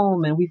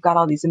home and we've got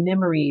all these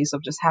memories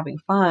of just having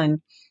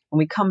fun. When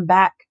we come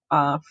back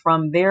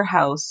from their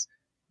house,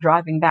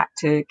 driving back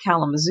to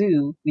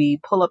Kalamazoo, we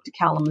pull up to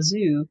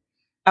Kalamazoo.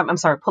 I'm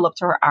sorry, pull up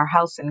to our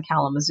house in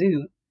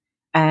Kalamazoo,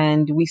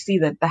 and we see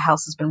that the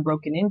house has been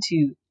broken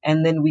into.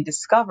 And then we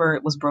discover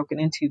it was broken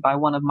into by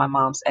one of my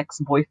mom's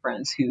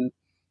ex-boyfriends who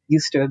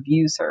used to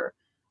abuse her.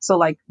 So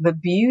like the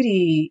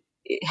beauty,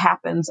 it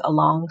happens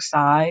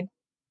alongside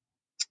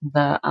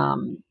the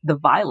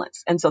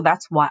violence. And so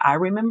that's why I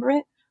remember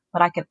it.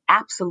 But I can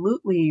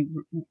absolutely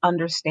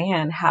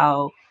understand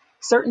how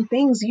certain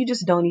things you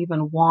just don't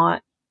even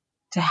want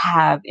to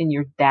have in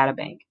your data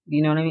bank.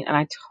 You know what I mean? And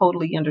I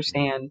totally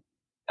understand,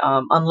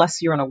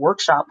 unless you're in a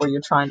workshop where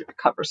you're trying to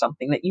recover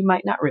something that you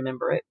might not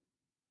remember it.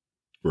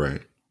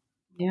 Right.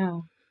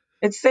 Yeah.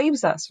 It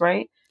saves us,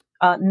 right?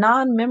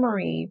 Non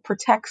memory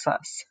protects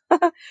us.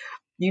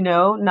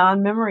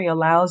 Non memory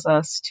allows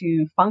us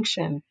to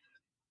function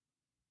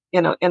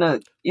in a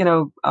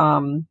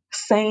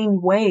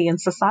sane way in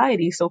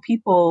society. So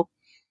people,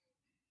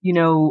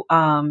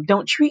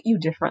 don't treat you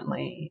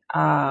differently.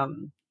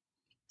 And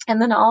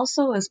then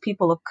also as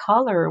people of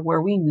color,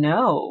 where we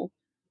know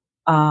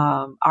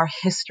our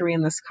history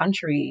in this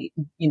country,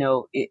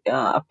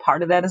 a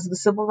part of that is the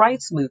civil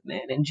rights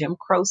movement and Jim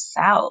Crow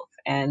South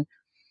and,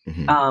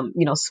 Hmm.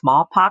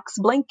 smallpox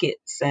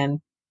blankets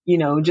and,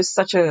 just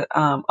such a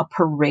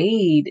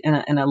parade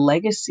and a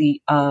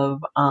legacy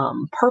of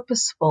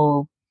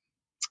purposeful,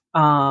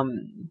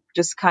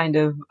 just kind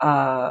of,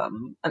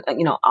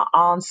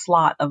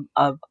 onslaught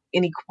of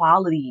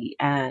inequality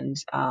and,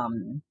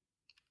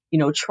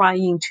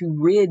 trying to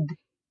rid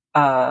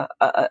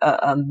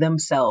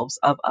themselves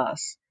of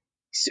us.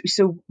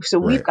 So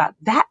we've Right. got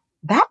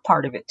that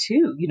part of it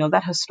too.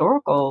 That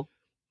historical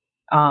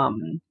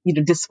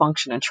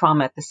dysfunction and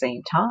trauma at the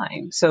same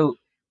time. So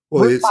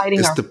Well, we're it's fighting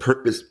it's our. the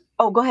purpose.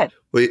 Oh, go ahead.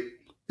 Wait,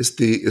 it's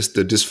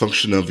the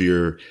dysfunction of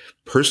your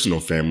personal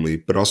family,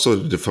 but also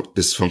the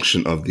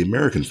dysfunction of the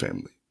American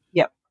family.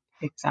 Yep,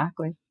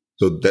 exactly.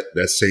 So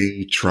that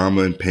same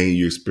trauma and pain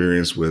you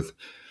experience with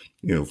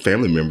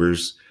family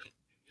members,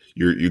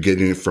 you're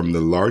getting it from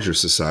the larger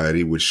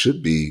society, which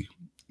should be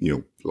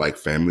like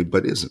family,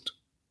 but isn't.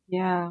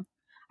 Yeah,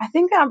 I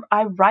think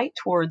I write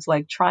towards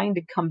like trying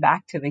to come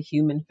back to the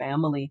human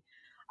family.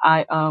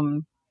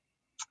 I'm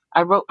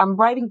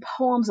writing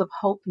poems of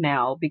hope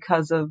now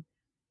because of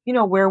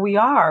where we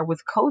are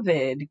with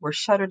COVID. We're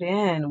shuttered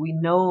in. We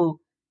know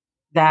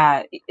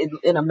that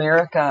in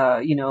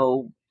America,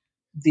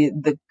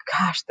 the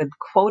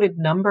quoted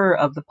number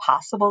of the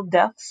possible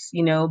deaths,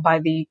 by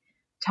the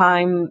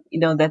time,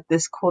 that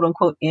this quote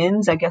unquote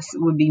ends, I guess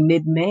it would be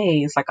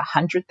mid-May. It's like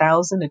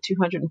 100,000 to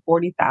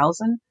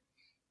 240,000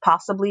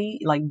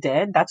 possibly like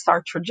dead. That's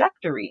our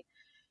trajectory.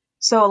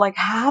 So like,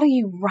 how do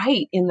you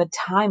write in the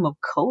time of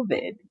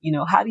COVID?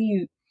 How do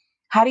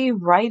you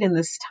write in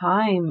this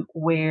time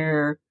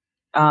where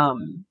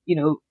the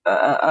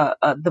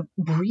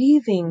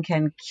breathing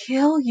can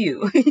kill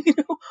you?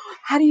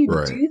 How do you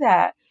Right. do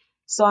that?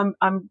 So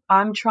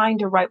I'm trying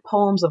to write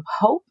poems of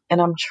hope,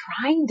 and I'm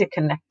trying to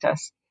connect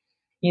us,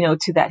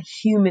 to that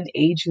human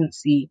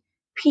agency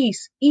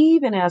piece,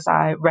 even as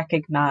I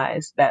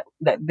recognize that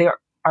there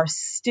are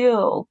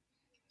still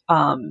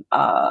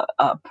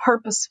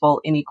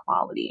purposeful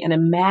inequality and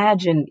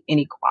imagined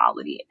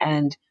inequality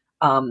and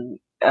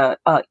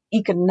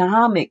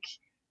economic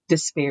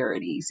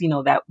disparities,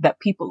 that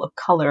people of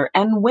color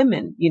and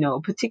women,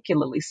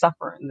 particularly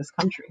suffer in this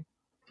country.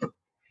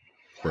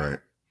 Right.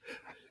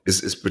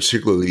 It's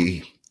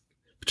particularly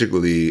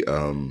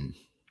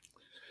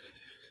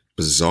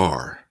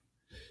bizarre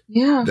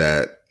Yeah.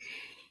 that,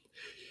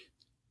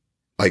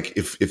 like,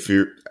 if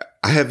you're,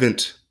 I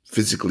haven't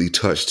physically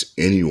touched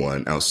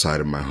anyone outside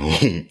of my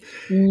home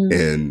Mm,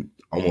 in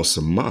almost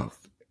a month.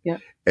 yeah.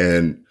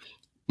 And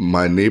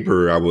my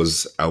neighbor, I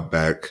was out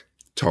back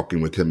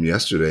talking with him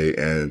yesterday,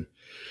 and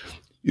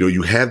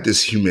you have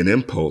this human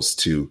impulse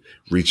to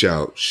reach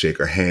out, shake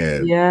a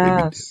hand,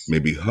 Yes.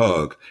 maybe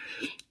hug,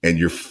 and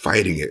you're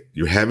fighting it.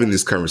 You're having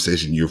this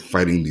conversation, you're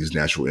fighting these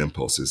natural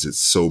impulses. It's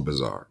so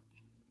bizarre.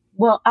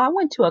 Well, I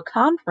went to a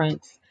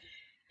conference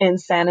in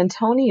San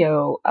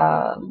Antonio.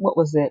 What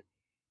was it?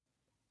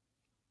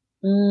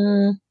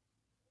 Mm,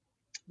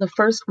 the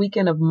first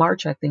weekend of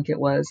March, I think it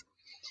was.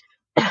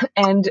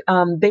 And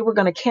they were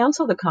going to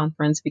cancel the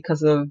conference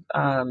because of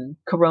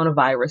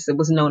coronavirus. It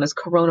was known as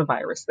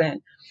coronavirus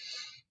then.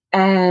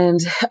 And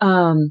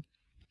um,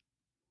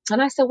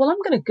 and I said, well,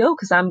 I'm going to go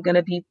because I'm going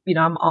to be,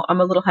 I'm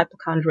a little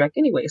hypochondriac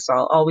anyway, so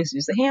I'll always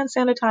use the hand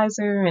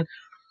sanitizer. And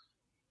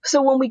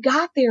so when we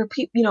got there,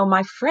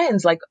 my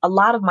friends, like a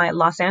lot of my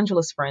Los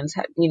Angeles friends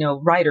had,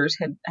 writers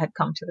had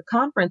come to the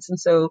conference. And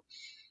so,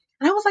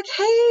 and I was like,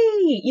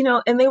 hey,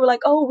 and they were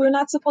like, oh, we're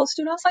not supposed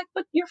to. And I was like,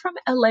 but you're from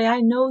LA. I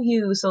know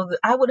you. So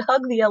I would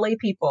hug the LA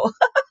people.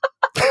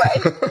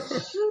 Right.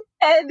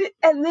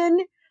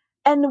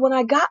 And when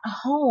I got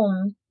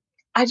home,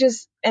 I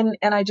just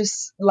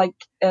like,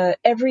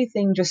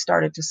 everything just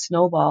started to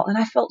snowball, and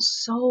I felt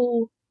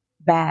so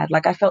bad.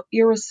 Like I felt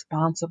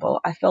irresponsible.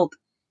 I felt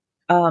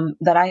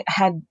that I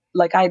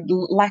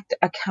lacked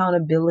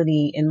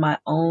accountability in my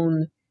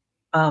own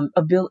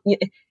ability,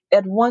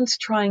 at once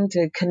trying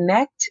to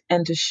connect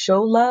and to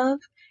show love,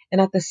 and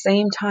at the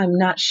same time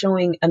not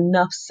showing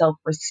enough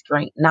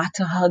self-restraint not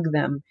to hug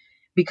them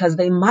because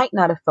they might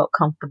not have felt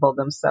comfortable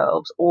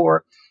themselves,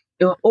 or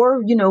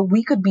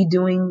we could be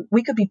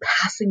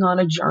passing on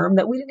a germ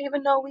that we didn't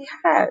even know we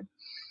had.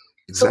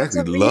 So it's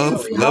Exactly. a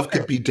really Love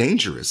could hard. be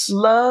dangerous.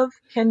 Love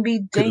can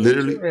be Could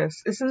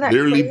dangerous. Isn't that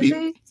literally be,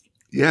 crazy?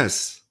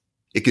 yes.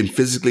 It can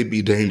physically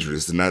be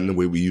dangerous, and not in the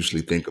way we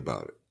usually think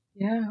about it.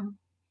 Yeah.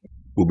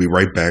 We'll be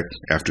right back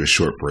after a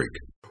short break.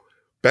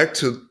 Back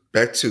to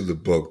the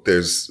book.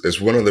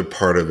 There's one other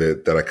part of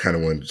it that I kind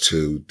of wanted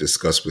to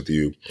discuss with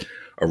you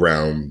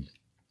around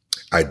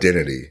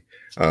identity.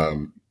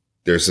 Um,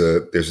 there's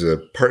a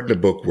part in the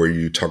book where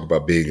you talk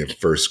about being in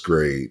first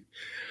grade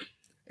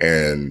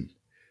and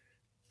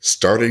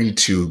starting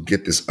to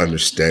get this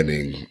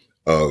understanding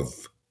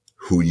of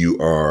who you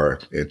are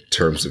in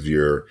terms of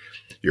your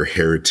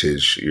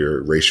heritage,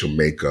 your racial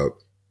makeup,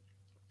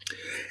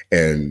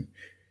 and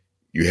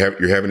you're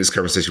having this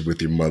conversation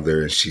with your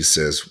mother, and she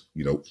says,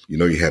 you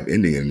have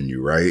Indian in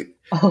you, right?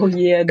 Oh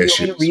yeah. Do And you want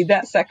me to read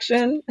that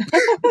section?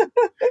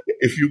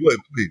 if you would,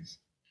 please.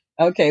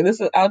 Okay,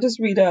 I'll just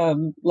read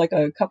like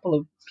a couple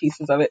of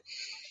pieces of it.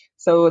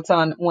 So it's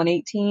on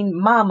 118.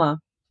 Mama,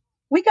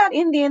 we got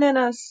Indian in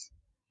us.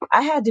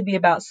 I had to be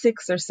about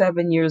 6 or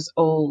 7 years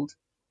old.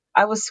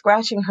 I was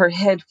scratching her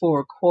head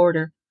for a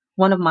quarter,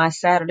 one of my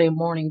Saturday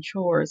morning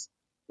chores,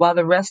 while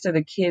the rest of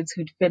the kids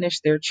who'd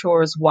finished their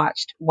chores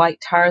watched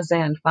White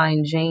Tarzan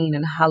find Jane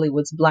in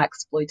Hollywood's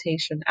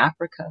blaxploitation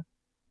Africa.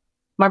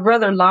 My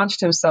brother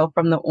launched himself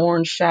from the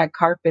orange shag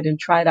carpet and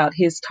tried out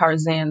his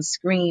Tarzan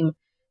scream,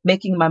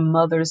 making my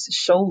mother's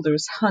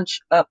shoulders hunch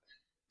up.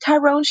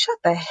 Tyrone, shut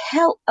the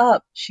hell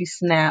up, she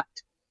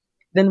snapped,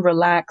 then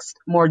relaxed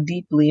more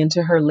deeply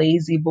into her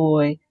lazy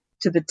boy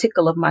to the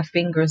tickle of my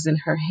fingers in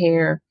her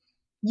hair.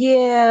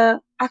 Yeah,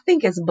 I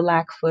think it's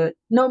Blackfoot.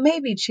 No,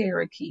 maybe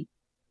Cherokee.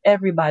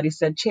 Everybody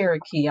said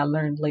Cherokee, I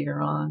learned later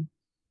on.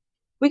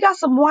 We got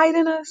some white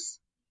in us.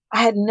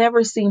 I had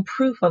never seen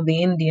proof of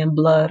the Indian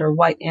blood or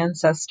white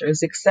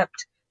ancestors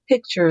except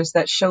pictures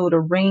that showed a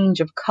range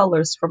of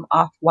colors from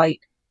off-white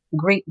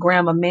great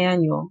grandma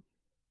Manuel.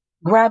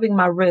 Grabbing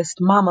my wrist,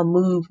 Mama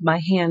moved my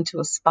hand to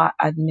a spot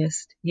I'd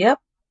missed. Yep,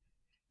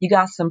 you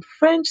got some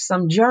French,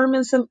 some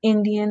German, some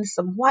Indian,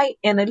 some white,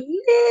 and a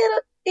little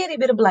itty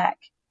bit of black.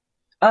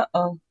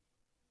 Uh-oh,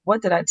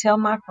 what did I tell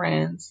my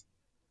friends?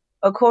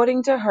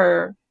 According to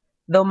her,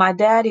 though my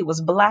daddy was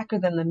blacker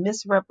than the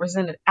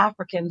misrepresented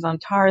Africans on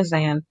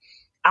Tarzan,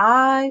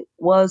 I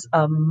was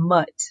a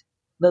mutt,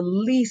 the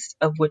least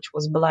of which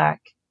was black.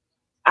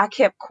 I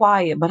kept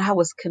quiet, but I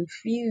was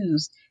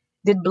confused.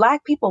 Did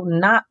black people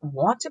not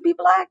want to be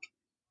black?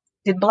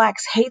 Did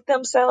blacks hate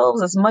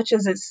themselves as much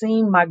as it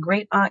seemed my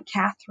great aunt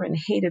Catherine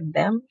hated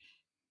them?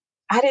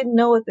 I didn't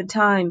know at the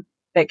time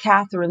that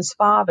Catherine's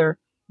father,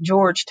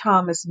 George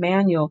Thomas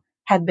Manuel,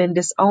 had been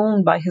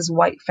disowned by his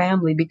white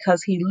family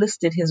because he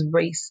listed his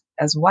race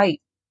as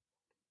white.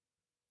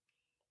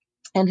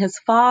 And his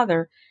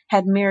father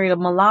had married a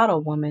mulatto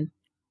woman,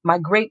 my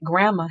great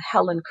grandma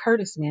Helen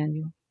Curtis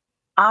Manuel.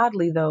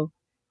 Oddly, though,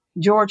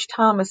 George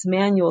Thomas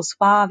Manuel's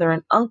father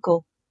and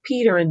uncle,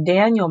 Peter and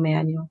Daniel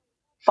Manuel,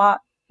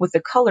 fought with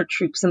the colored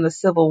troops in the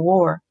Civil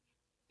War.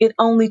 It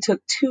only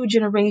took 2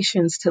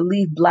 generations to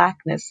leave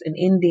blackness and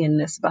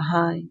Indianness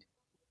behind.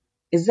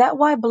 Is that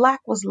why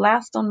black was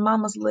last on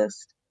Mama's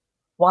list?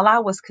 While I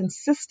was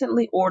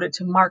consistently ordered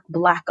to mark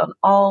black on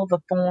all the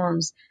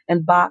forms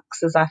and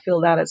boxes I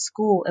filled out at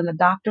school and the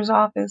doctor's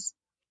office,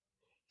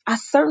 I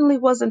certainly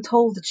wasn't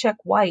told to check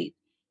white,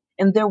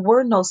 and there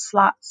were no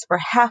slots for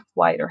half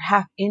white or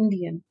half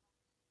Indian.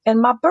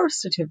 And my birth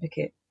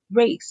certificate,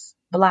 race,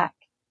 black.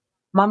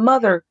 My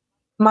mother,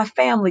 my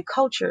family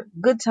culture,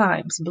 good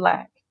times,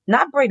 black.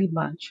 Not Brady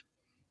Bunch,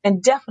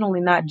 and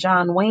definitely not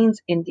John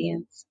Wayne's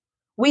Indians.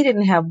 We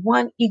didn't have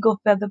one eagle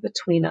feather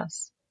between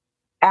us.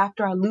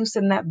 After I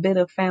loosened that bit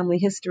of family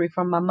history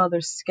from my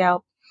mother's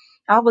scalp,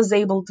 I was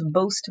able to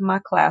boast to my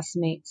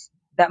classmates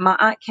that my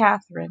Aunt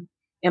Catherine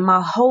and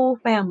my whole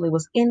family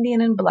was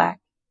Indian and black.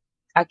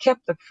 I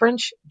kept the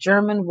French,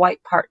 German,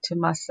 white part to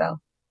myself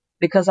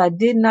because I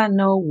did not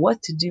know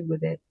what to do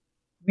with it.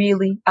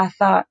 Really, I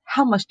thought,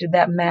 how much did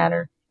that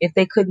matter if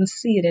they couldn't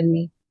see it in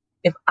me?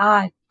 If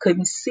I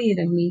couldn't see it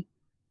in me?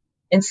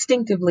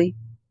 Instinctively,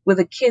 with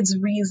a kid's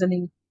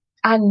reasoning,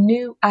 I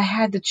knew I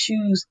had to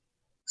choose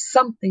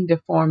something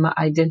to form my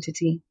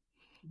identity.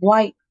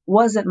 White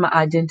wasn't my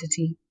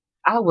identity.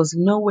 I was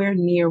nowhere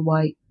near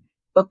white.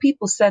 But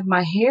people said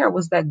my hair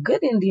was that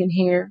good Indian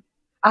hair.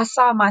 I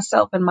saw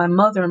myself and my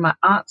mother and my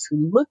aunts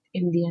who looked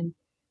Indian.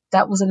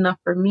 That was enough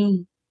for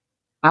me.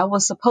 I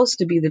was supposed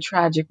to be the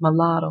tragic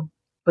mulatto,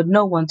 but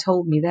no one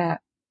told me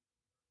that.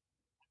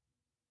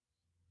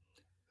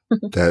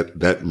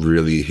 That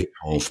really hit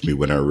home for me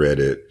when I read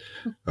it.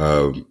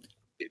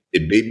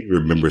 It made me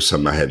remember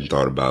something I hadn't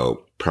thought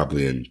about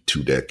probably in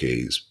 2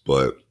 decades.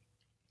 But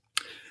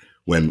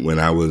when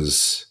I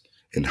was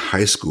in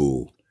high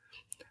school,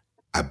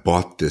 I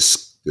bought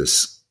this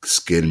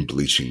skin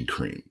bleaching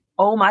cream.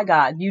 Oh my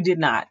God, you did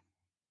not.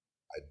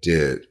 I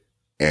did.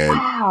 And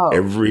Wow.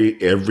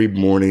 every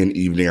morning and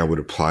evening I would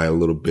apply a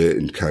little bit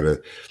and kind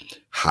of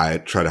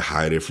try to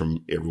hide it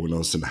from everyone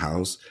else in the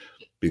house,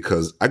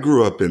 because I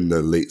grew up in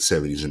the late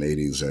 70s and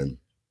 80s, and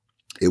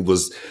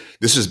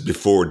this is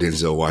before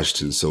Denzel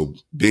Washington, so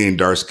being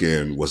dark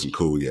skinned wasn't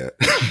cool yet.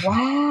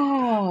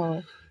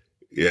 Wow.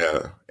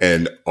 Yeah.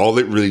 And all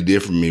it really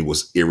did for me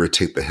was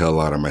irritate the hell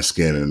out of my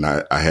skin. And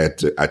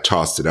I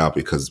tossed it out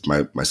because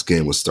my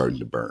skin was starting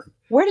to burn.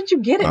 Where did you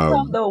get it from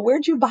Um, though?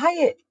 Where'd you buy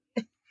it?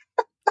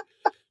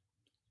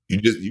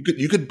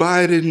 you could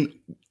buy it in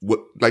what,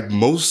 like,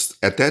 most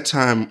at that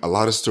time, a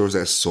lot of stores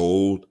that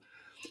sold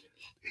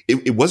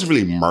it wasn't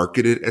really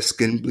marketed as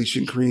skin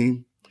bleaching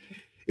cream.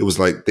 It was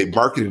like they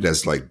marketed it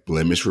as like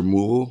blemish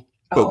removal.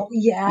 But Oh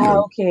yeah, you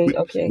okay, know,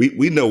 okay.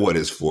 we know what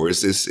it's for.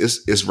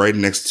 It's right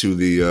next to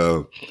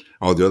the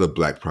all the other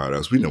black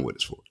products. We know what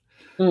it's for.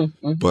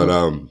 But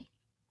Mm.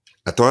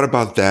 I thought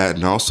about that,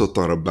 and I also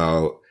thought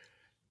about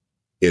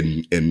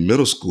in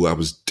middle school, I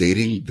was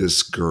dating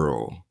this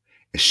girl,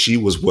 and she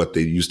was what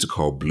they used to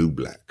call blue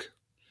black.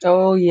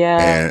 Oh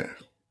yeah.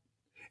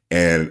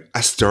 And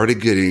I started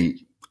getting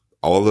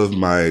all of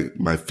my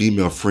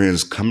female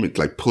friends coming,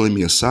 like, pulling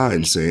me aside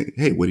and saying,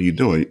 "Hey, what are you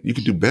doing? You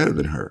can do better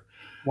than her."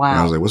 And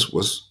I was Wow.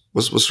 like,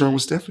 what's wrong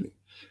with Stephanie?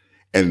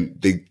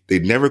 And they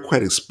never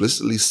quite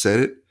explicitly said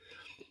it,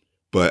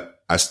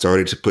 but I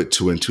started to put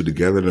two and two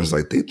together, and I was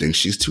like, they think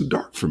she's too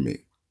dark for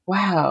me.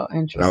 Wow.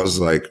 And I was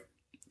Interesting. like,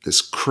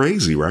 that's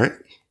crazy, right?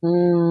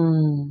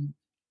 Mm.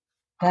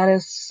 That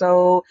is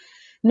so.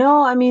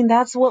 No, I mean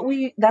that's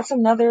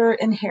another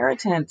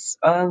inheritance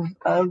of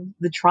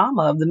the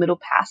trauma of the Middle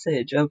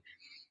Passage of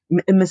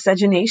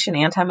miscegenation,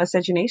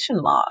 anti-miscegenation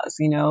laws.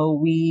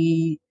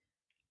 We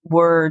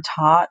were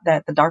taught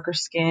that the darker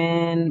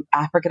skinned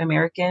African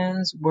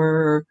Americans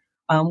were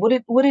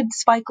what did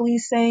Spike Lee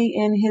say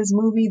in his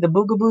movie The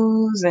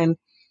Boogaboos, and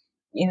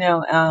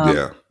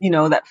Yeah.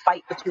 that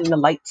fight between the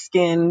light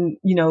skin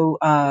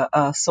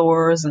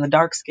sores and the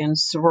dark skinned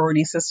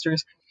sorority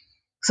sisters.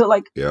 So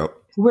like Yep.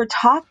 we're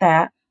taught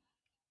that,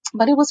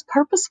 but it was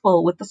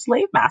purposeful with the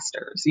slave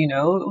masters. It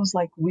was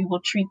like, we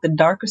will treat the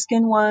darker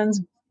skinned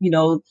ones,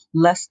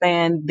 less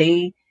than.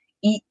 They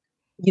eat,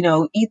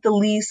 eat the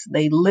least.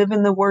 They live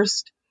in the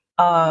worst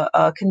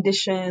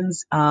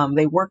conditions.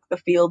 They work the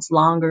fields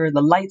longer.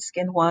 The light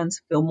skinned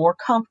ones feel more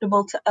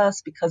comfortable to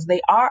us because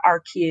they are our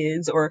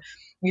kids, or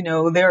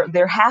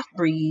they're half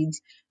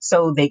breeds,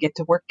 so they get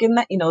to work in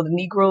that, the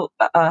Negro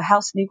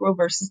house Negro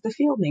versus the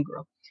field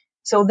Negro.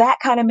 So that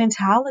kind of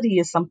mentality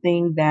is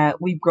something that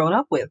we've grown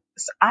up with.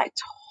 So I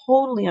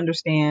totally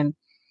understand,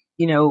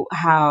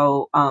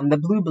 how the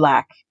blue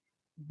black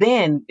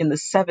then in the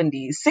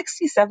 70s,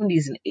 60s,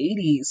 70s, and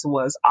 80s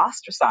was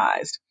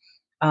ostracized.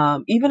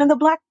 Even in the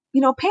Black,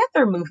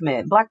 Panther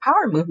movement, Black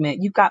Power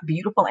movement, you've got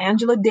beautiful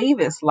Angela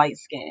Davis, light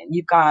skin.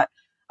 You've got,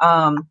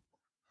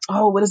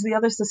 what is the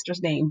other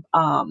sister's name?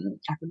 I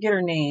forget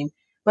her name.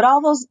 But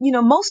all those,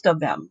 most of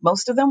them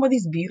were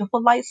these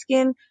beautiful light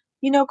skin,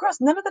 girls.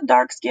 None of the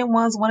dark skinned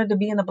ones wanted to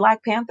be in the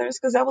Black Panthers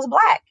because that was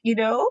black.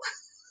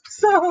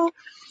 So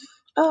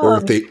Or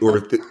if Um, they were,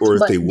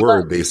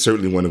 but they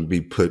certainly want to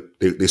be put.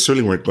 They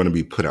certainly weren't going to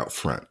be put out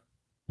front.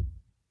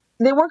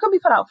 they weren't gonna be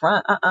put out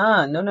front.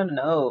 No, no, no,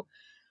 no.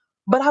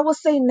 But I will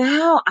say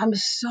now, I'm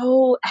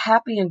so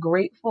happy and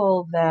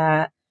grateful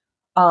that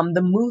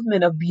the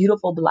movement of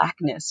beautiful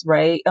blackness,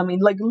 right? I mean,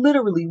 like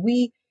literally,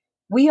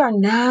 we are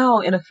now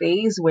in a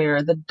phase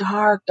where the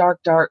dark,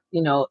 dark, dark,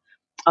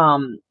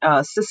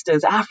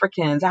 sisters,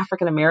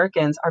 African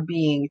Americans are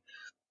being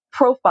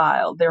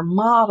profiled. They're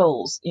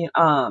models,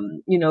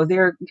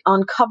 they're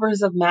on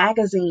covers of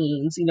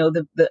magazines,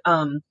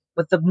 the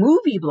with the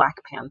movie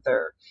Black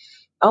Panther.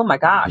 Oh my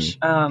gosh.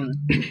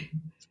 Mm-hmm.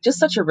 Just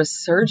such a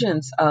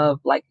resurgence of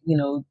like,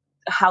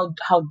 how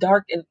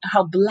dark and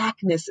how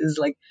blackness is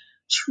like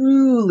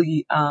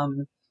truly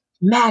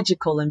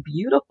magical and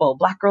beautiful.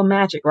 Black girl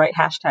magic, right?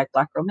 Hashtag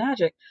Black girl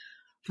magic.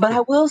 But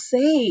I will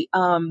say,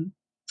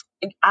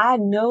 I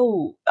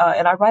know,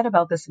 and I write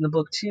about this in the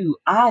book too.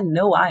 I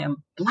know I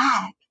am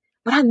black,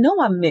 but I know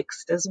I'm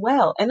mixed as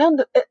well. And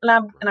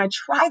I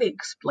try to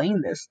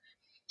explain this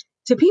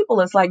to people.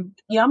 It's like,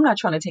 yeah, I'm not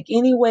trying to take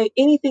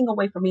anything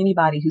away from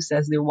anybody who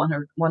says they're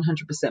 100%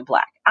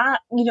 black.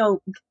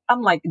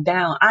 I'm like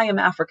down. I am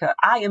Africa.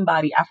 I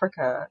embody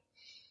Africa.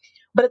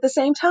 But at the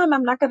same time,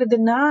 I'm not going to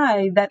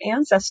deny that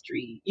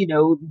ancestry.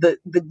 The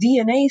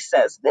DNA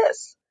says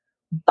this.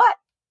 But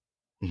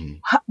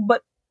Mm-hmm.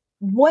 but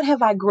what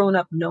have I grown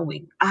up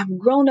knowing? I've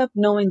grown up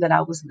knowing that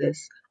I was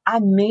this. I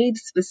made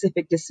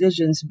specific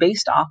decisions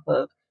based off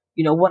of,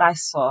 what I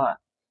saw,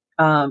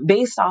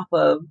 based off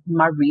of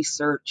my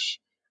research.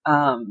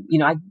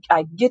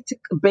 I get to,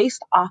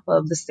 based off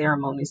of the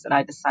ceremonies that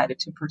I decided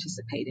to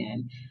participate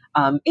in.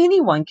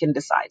 Anyone can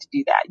decide to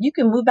do that. You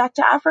can move back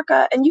to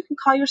Africa and you can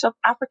call yourself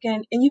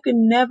African and you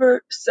can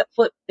never set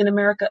foot in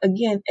America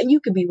again and you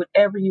can be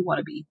whatever you want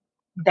to be.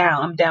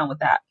 I'm down with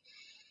that.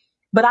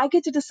 But I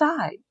get to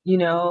decide,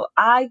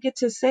 I get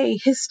to say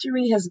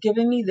history has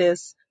given me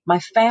this. My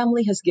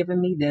family has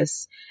given me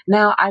this.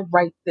 Now I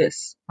write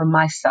this for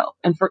myself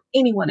and for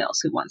anyone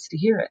else who wants to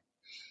hear it.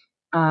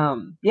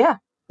 Yeah.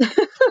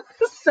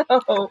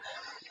 So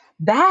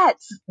that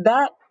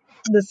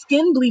the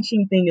skin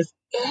bleaching thing is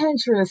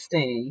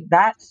interesting.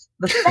 That's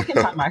the second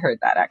time I heard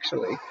that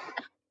actually.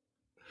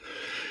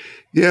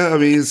 Yeah, I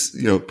mean, it's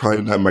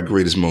probably not my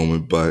greatest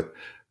moment, but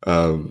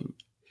um,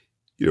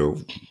 you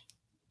know,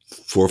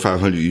 400 or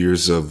 500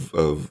 years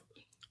of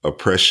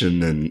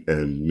oppression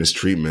and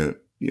mistreatment,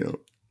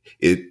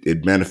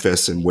 it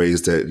manifests in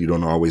ways that you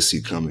don't always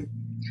see coming.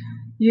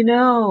 You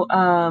know,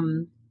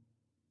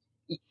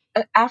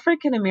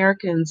 African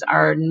Americans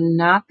are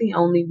not the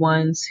only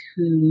ones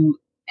who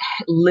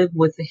live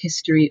with the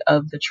history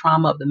of the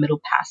trauma of the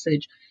Middle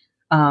Passage.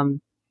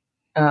 Um,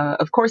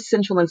 of course,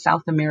 Central and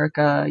South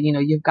America,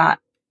 you've got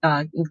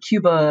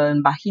Cuba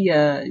and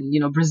Bahia,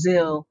 and,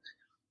 Brazil,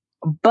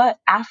 but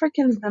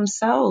Africans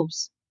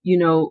themselves,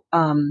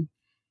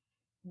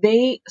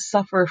 they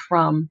suffer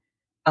from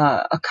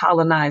a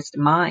colonized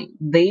mind.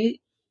 They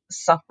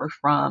suffer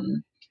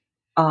from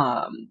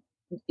um,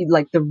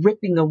 like the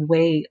ripping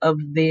away of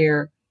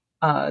their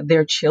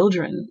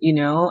children,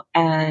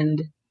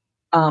 and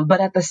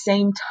but at the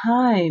same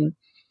time,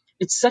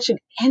 it's such an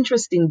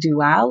interesting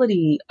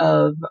duality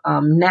of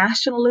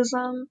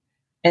nationalism.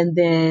 And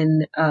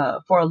then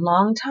for a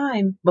long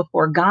time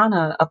before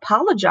Ghana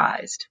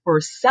apologized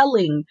for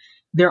selling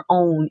their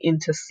own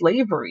into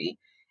slavery.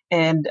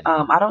 And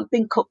I don't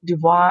think Cote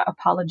d'Ivoire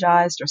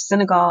apologized or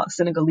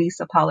Senegalese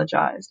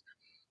apologized,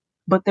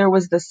 but there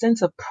was the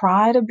sense of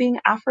pride of being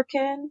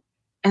African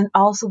and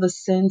also the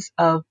sense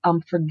of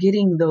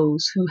forgetting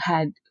those who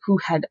had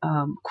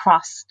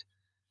crossed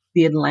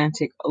the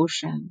Atlantic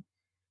Ocean.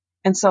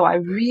 And so I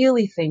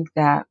really think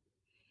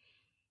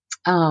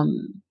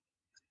um,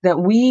 that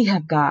we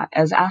have got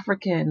as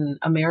African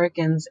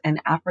Americans and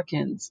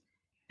Africans,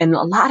 and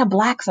a lot of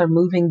blacks are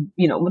moving,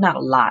 well, not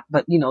a lot,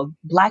 but,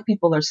 black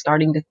people are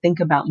starting to think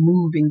about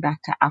moving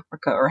back to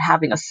Africa or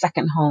having a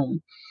second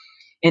home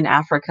in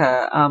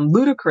Africa.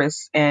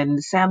 Ludacris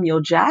and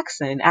Samuel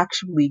Jackson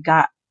actually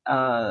got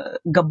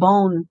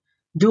Gabon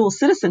dual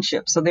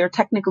citizenship. So they're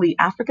technically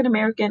African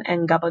American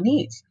and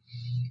Gabonese.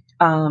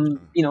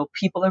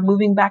 People are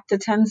moving back to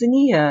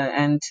Tanzania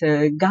and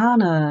to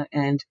Ghana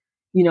and,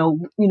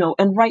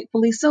 and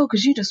rightfully so,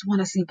 because you just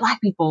want to see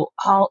black people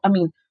I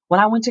mean, when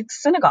I went to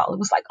Senegal, it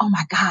was like, oh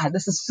my God,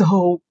 this is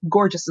so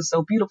gorgeous. It's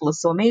so beautiful.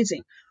 It's so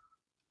amazing.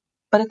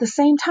 But at the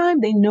same time,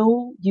 they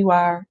know you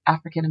are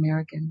African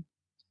American.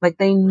 Like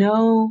they Right.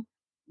 know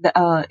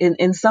that,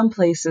 in some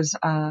places,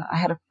 I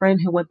had a friend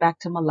who went back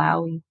to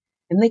Malawi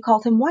and they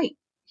called him white.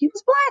 He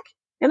was black.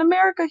 In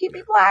America, he'd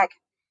be black.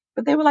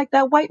 But they were like,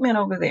 that white man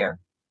over there,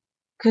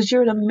 because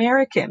you're an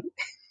American.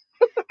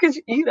 Because,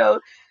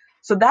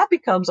 so that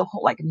becomes a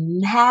whole like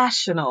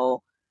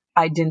national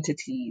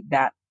identity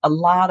that a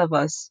lot of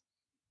us,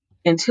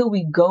 until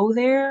we go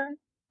there,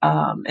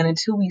 and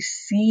until we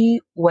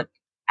see what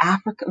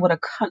Africa,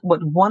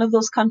 what one of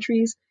those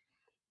countries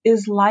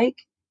is like,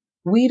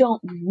 we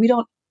don't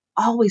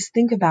always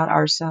think about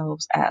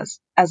ourselves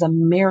as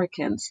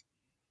Americans.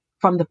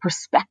 from the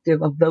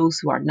perspective of those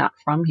who are not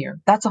from here.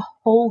 That's a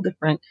whole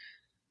different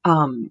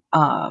um,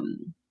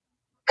 um,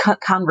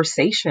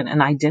 conversation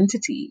and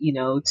identity,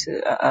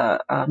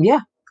 yeah,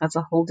 that's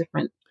a whole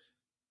different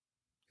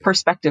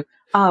perspective.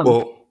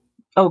 Well,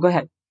 Oh, go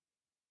ahead.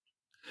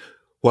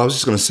 I was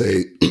just going to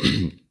say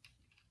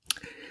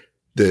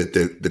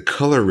the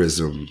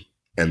colorism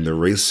and the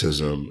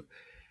racism.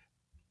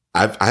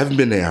 I haven't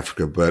been to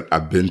Africa, but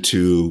I've been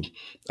to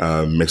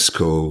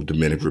Mexico,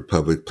 Dominican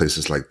Republic,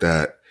 places like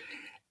that,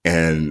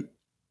 and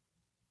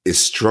it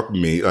struck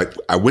me like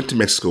I went to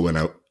Mexico when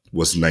I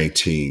was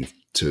 19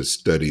 to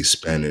study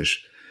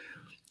Spanish,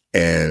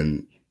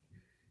 and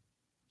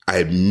I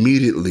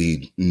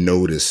immediately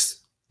noticed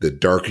the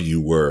darker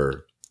you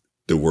were,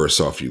 the worse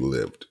off you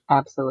lived.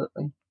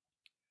 Absolutely.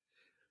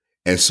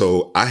 And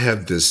so I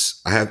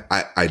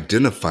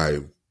identify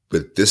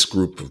with this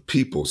group of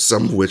people,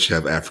 some of which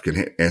have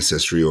African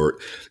ancestry, or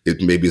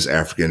it maybe is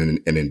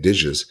African and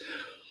indigenous,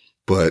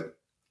 but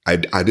I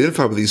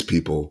identify with these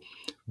people,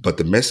 but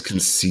the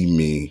Mexicans see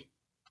me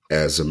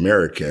as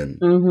American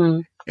Mm-hmm.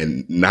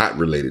 and not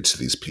related to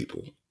these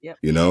people. Yep.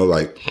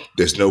 Like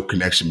there's no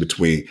connection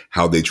between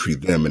how they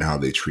treat them and how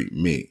they treat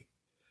me.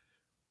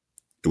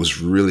 It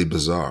was really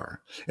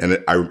bizarre.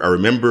 And I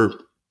remember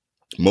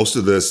most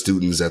of the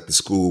students at the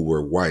school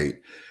were white,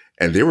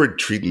 and they were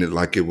treating it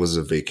like it was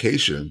a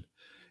vacation.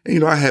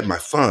 And, I had my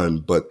fun,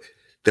 but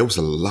there was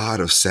a lot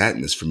of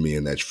sadness for me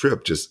in that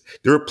trip. Just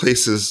there were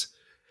places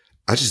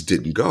I just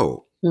didn't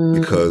go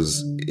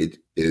because Mm-hmm.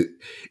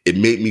 it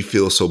made me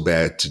feel so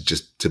bad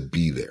to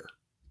be there.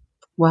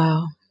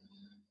 Wow.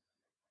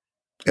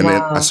 And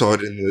then I Wow. saw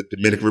it in the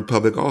Dominican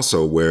Republic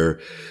also, where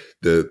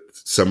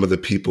some of the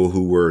people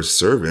who were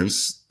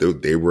servants,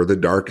 they were the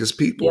darkest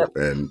people, Yep.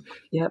 and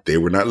Yep. they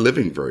were not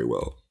living very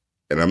well.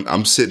 And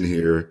I'm sitting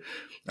here,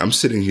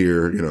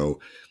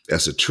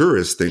 as a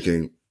tourist,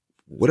 thinking,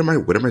 what am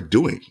I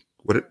doing?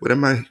 What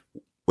am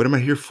I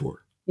here for?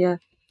 Yeah.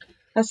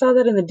 I saw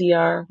that in the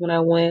DR when I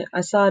went.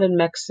 I saw it in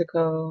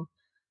Mexico.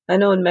 I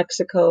know in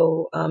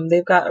Mexico,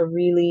 they've got a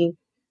really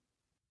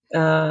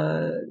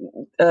uh,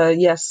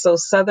 yes. So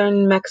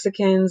Southern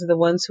Mexicans, the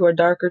ones who are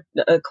darker,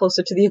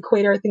 closer to the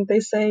equator, I think they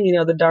say,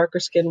 the darker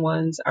skinned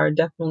ones are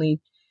definitely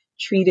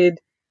treated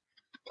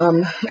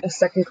as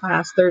second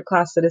class, third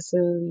class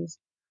citizens.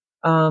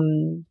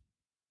 Um,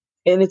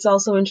 and it's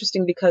also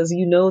interesting because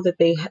that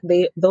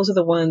they those are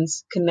the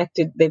ones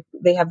connected.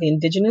 They have the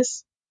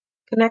indigenous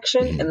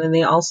connection, Mhm. and then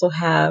they also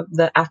have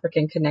the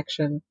African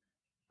connection,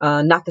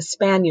 not the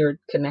Spaniard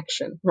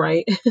connection,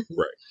 right?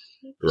 Right,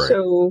 right.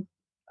 So,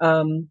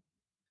 um,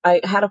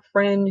 I had a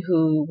friend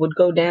who would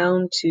go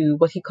down to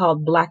what he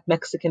called Black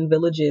Mexican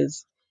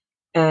villages.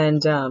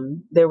 And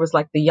there was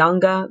like the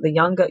Yanga.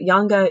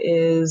 Yanga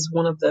is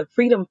one of the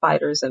freedom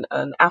fighters, an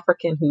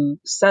African who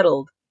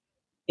settled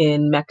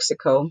in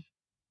Mexico.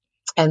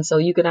 And so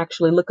you can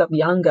actually look up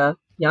Yanga,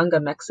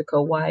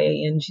 Mexico,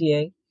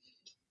 Yanga.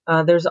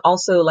 There's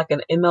also like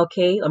an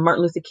MLK, a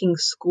Martin Luther King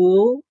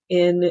school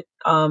in,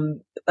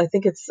 I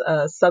think it's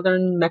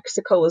southern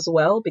Mexico as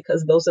well,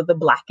 because those are the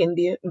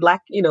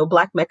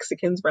black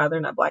Mexicans rather,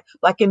 not black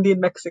Indian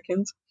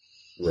Mexicans.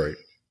 Right.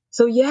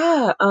 So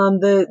yeah,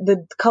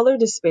 the color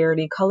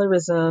disparity,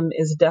 colorism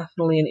is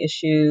definitely an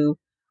issue.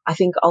 I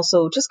think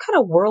also just kind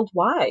of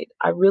worldwide.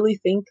 I really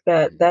think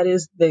that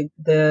is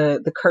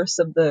the curse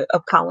of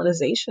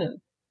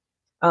colonization.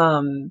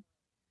 Um,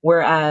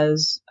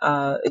 whereas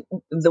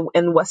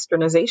and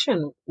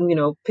westernization,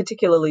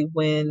 particularly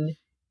when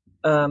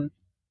um,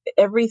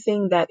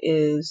 everything that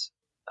is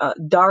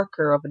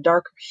darker, of a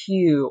darker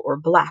hue, or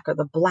black, or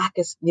the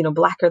blackest,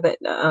 blacker that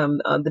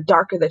the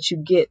darker that you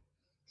get,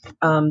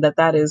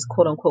 that is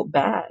quote unquote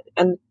bad.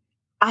 And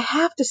I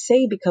have to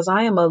say, because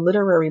I am a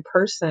literary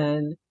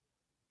person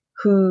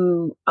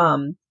who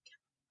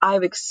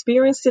I've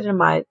experienced it in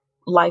my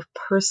life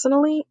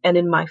personally and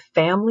in my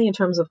family in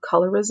terms of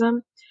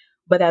colorism.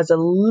 But as a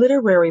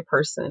literary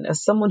person,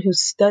 as someone who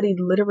studied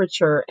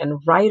literature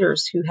and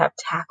writers who have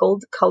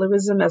tackled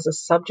colorism as a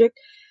subject,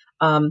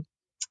 um,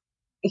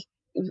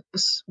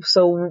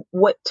 so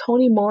what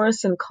Toni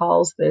Morrison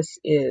calls this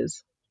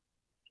is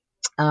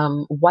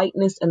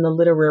whiteness and the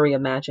literary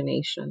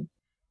imagination.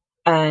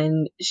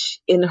 And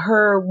in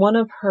one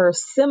of her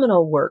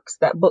seminal works,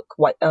 that book,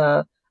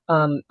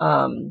 um,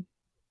 um,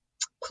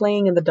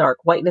 Playing in the Dark,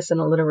 Whiteness and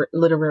a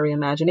Literary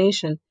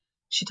Imagination,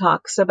 she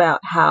talks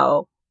about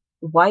how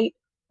white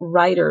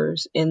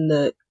writers in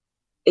the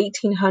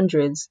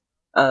 1800s,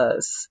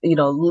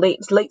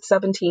 late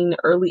 17,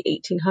 early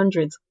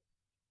 1800s,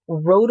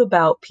 wrote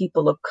about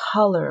people of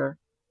color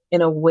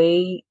in a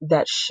way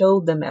that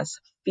showed them as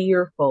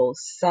fearful,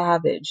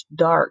 savage,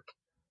 dark,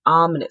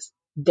 ominous,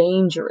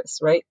 dangerous,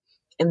 right?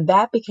 And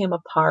that became a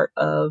part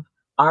of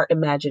our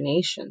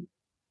imagination.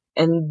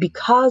 And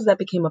because that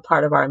became a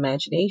part of our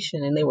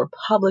imagination, and they were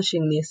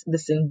publishing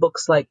this in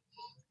books like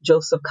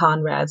Joseph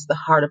Conrad's The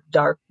Heart of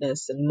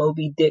Darkness and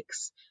Moby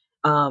Dick's,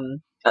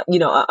 Herman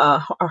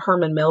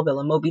Melville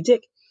and Moby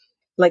Dick,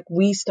 like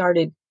we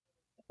started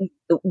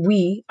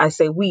I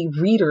say we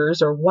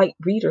readers or white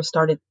readers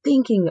started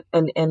thinking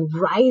and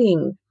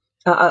writing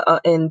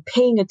and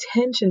paying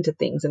attention to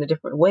things in a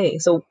different way.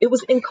 So it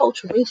was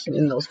enculturation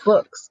in those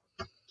books.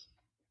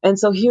 And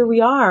so here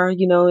we are, in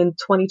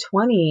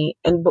 2020,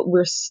 but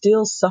we're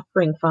still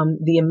suffering from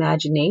the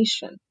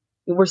imagination.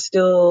 We're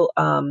still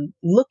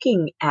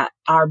looking at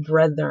our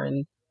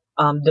brethren,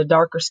 the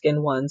darker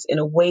skinned ones, in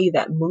a way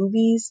that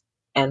movies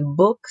and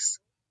books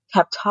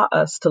have taught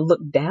us to look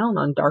down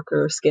on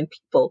darker skinned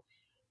people,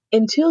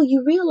 until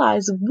you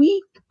realize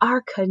we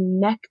are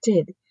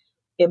connected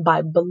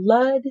by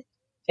blood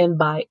and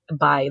by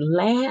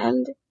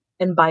land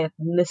and by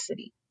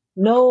ethnicity.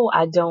 No,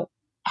 I don't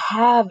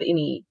have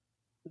any,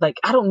 like,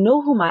 I don't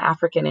know who my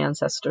African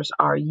ancestors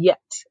are yet.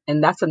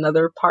 And that's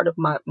another part of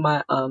my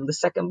the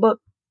second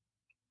book.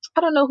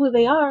 I don't know who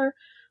they are,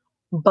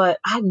 but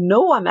I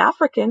know I'm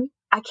African.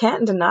 I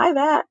can't deny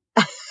that.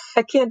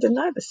 I can't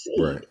deny the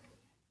seed. Right.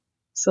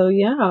 So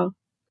yeah.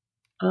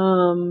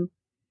 Um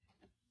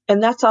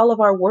and that's all of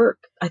our work.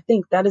 I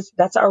think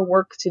that's our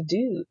work to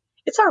do.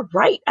 It's our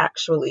right,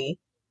 actually.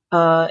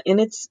 And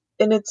it's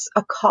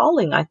a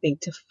calling, I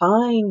think, to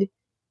find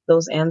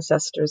those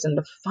ancestors and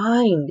to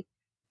find,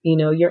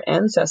 your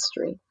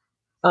ancestry.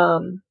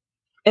 Um,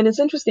 and it's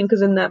interesting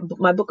because in that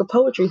my book of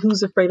poetry,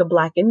 Who's Afraid of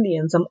Black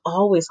Indians, I'm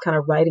always kind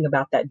of writing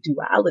about that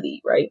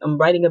duality, right? I'm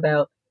writing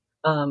about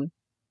um,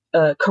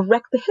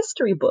 correct the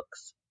history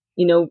books,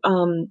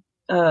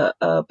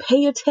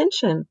 pay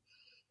attention,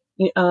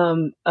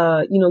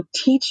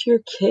 teach your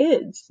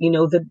kids,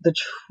 the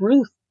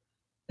truth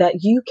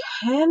that you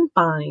can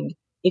find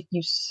if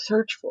you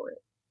search for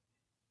it.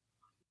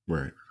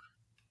 Right.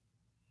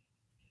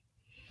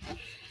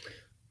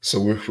 So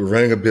we're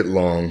running a bit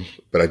long,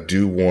 but I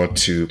want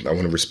to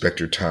respect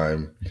your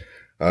time.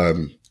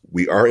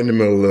 We are in the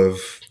middle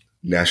of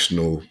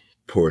National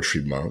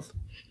Poetry Month,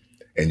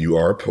 and you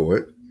are a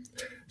poet.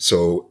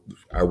 So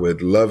I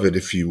would love it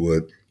if you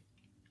would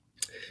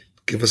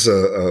give us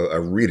a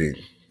reading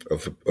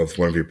of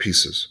one of your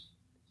pieces.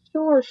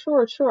 Sure,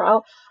 sure, sure.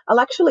 I'll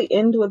actually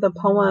end with a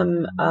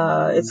poem.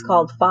 It's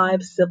called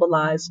Five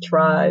Civilized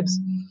Tribes.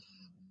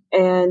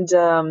 And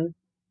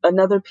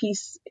another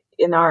piece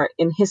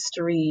in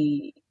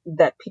history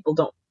that people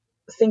don't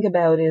think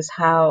about is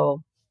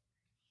um,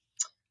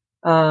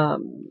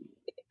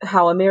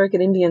 how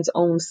American Indians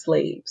owned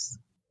slaves.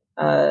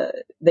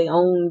 They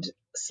owned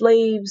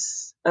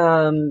slaves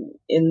in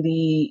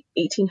the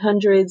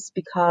 1800s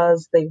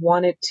because they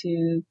wanted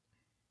to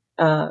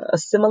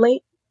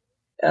assimilate.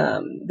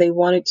 They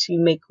wanted to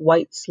make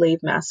white slave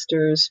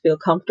masters feel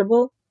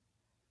comfortable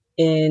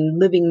in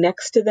living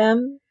next to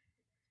them.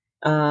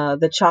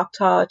 The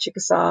Choctaw,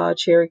 Chickasaw,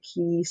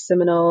 Cherokee,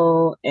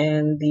 Seminole,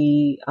 and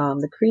the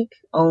Creek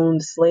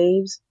owned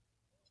slaves.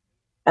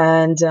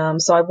 And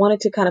so I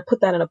wanted to kind of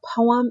put that in a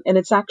poem, and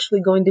it's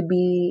actually going to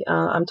be,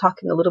 I'm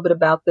talking a little bit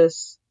about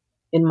this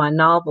in my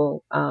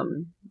novel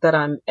that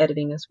I'm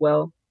editing as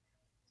well.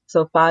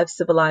 So, Five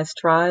Civilized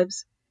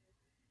Tribes.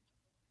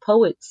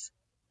 Poets,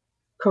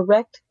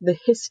 correct the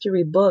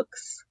history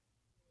books.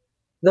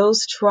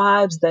 Those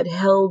tribes that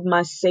held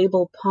my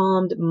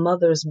sable-palmed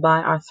mothers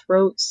by our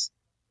throats,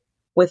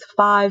 with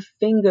 5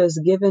 fingers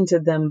given to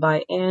them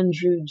by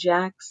Andrew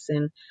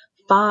Jackson,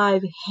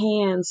 5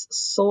 hands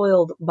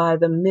soiled by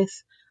the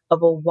myth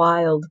of a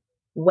wild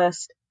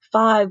west,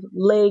 5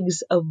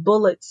 legs of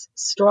bullets,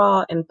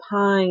 straw and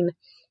pine,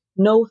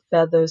 no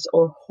feathers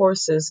or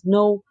horses,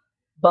 no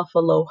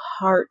buffalo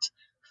heart,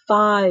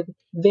 5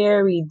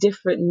 very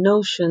different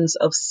notions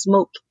of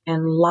smoke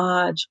and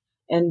lodge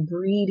and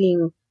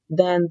breeding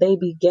than they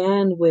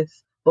began with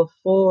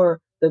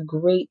before the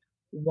great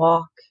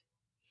walk.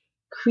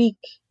 Creek,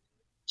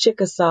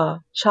 Chickasaw,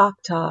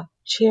 Choctaw,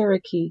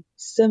 Cherokee,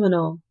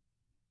 Seminole,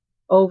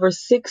 over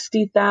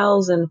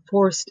 60,000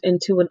 forced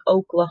into an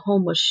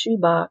Oklahoma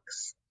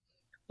shoebox,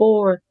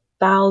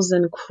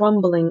 4,000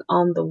 crumbling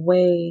on the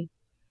way.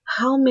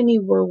 How many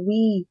were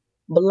we,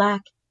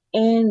 black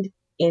and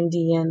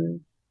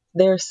Indian?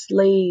 Their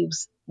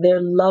slaves,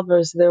 their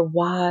lovers, their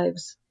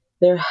wives,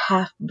 their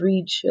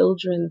half-breed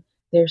children,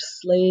 their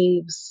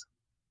slaves.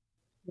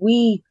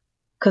 We,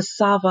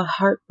 cassava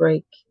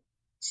heartbreak,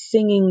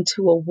 singing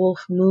to a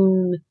wolf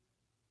moon.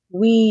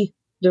 We,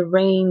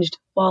 deranged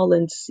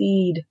fallen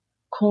seed,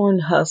 corn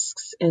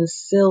husks and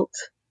silt.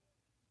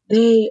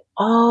 They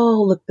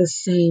all look the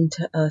same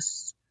to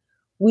us.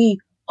 We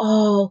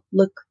all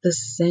look the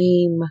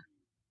same.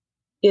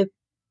 If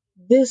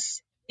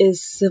this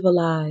is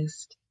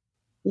civilized,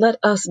 let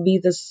us be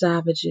the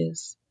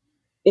savages.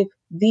 If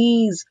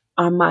these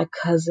are my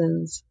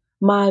cousins,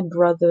 my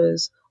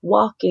brothers,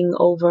 walking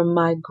over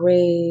my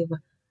grave,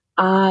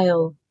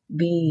 I'll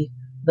be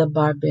the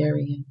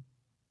barbarian.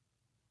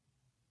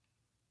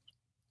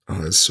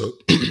 Oh, that's so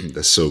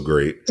that's so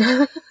great.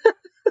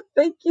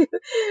 Thank you.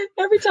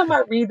 Every time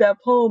I read that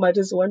poem, I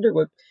just wonder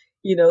what,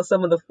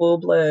 some of the full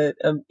blood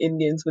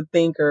Indians would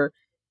think, or,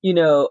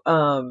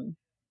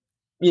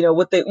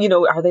 what they,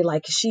 are they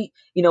like, is she,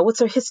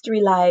 what's her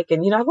history like?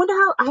 And, I wonder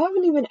how, I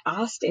haven't even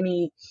asked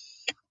any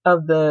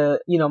of the,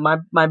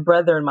 my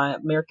brethren, my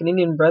American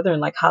Indian brethren,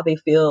 like how they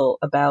feel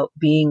about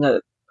being a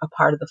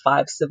part of the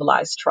five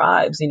civilized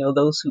tribes,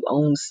 those who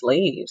own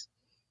slaves.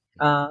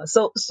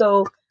 So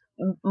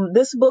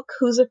this book,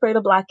 Who's Afraid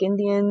of Black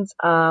Indians,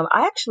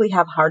 I actually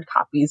have hard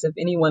copies. If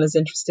anyone is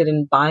interested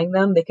in buying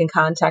them, they can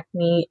contact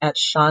me at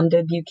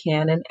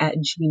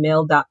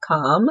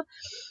shondabuchanan@gmail.com.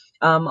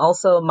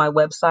 Also, my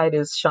website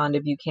is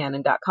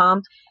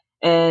shondabuchanan.com,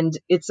 and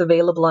it's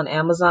available on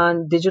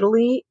Amazon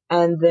digitally.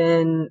 And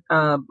then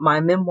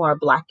my memoir,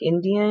 Black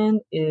Indian,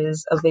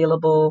 is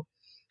available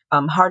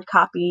hard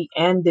copy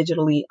and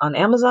digitally on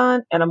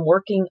Amazon. And I'm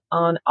working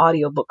on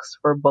audiobooks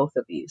for both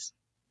of these.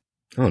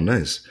 Oh,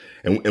 nice.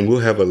 And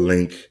we'll have a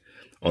link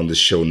on the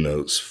show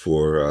notes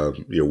for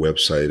your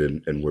website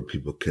and where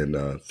people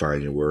can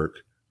find your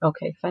work.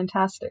 Okay,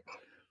 fantastic.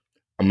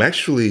 I'm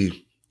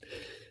actually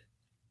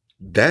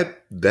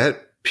that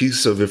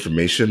piece of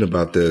information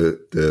about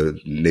the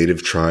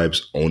native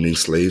tribes owning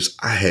slaves.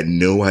 I had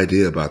no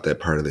idea about that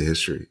part of the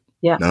history.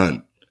 Yeah.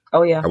 None.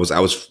 Oh yeah. I was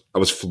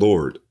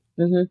floored.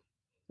 Mm-hmm.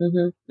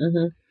 Mm-hmm.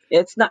 Mm-hmm.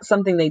 It's not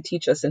something they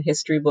teach us in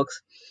history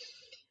books.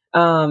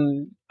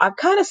 I've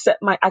kind of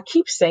I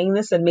keep saying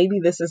this, and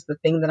maybe this is the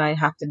thing that I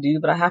have to do,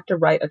 but I have to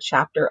write a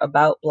chapter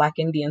about Black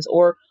Indians,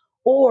 or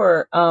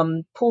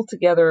pull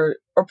together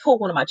or pull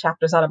one of my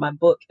chapters out of my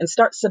book and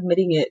start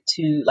submitting it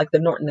to like the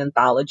Norton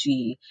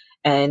Anthology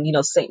and,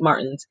 St.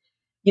 Martin's,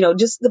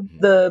 just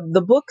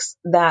the books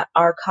that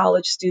our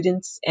college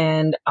students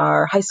and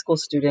our high school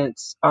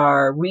students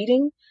are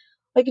reading.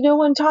 Like, no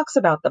one talks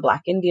about the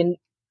Black Indian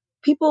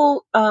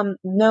people.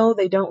 No,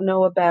 they don't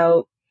know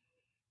about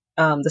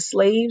the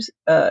slaves.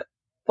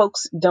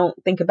 Folks don't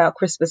think about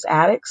Crispus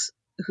Attucks,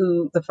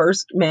 who the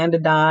first man to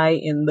die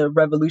in the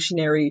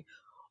Revolutionary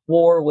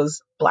War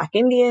was Black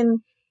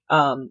Indian.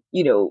 I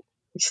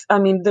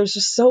mean, there's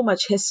just so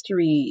much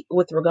history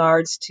with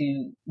regards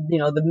to,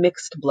 the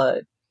mixed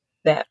blood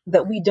that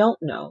we don't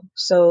know.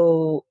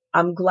 So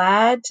I'm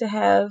glad to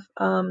have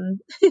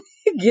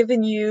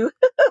given you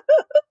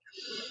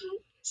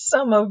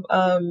some of,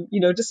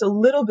 just a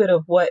little bit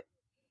of what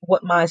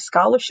my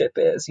scholarship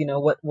is,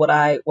 what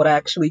I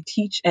actually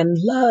teach and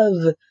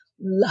love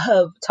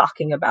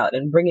talking about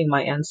and bringing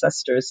my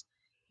ancestors,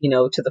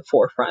 to the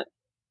forefront.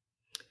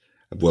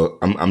 Well,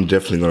 I'm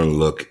definitely going to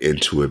look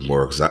into it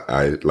more because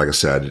I like I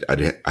said,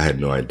 I had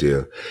no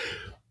idea.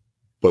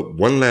 But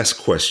one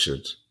last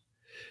question.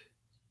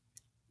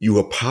 You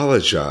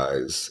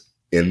apologize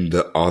in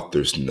the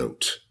author's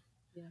note.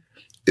 Yeah.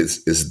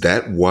 Is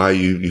that why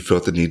you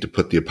felt the need to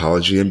put the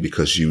apology in,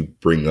 because you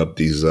bring up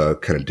these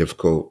kind of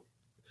difficult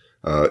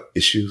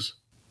issues?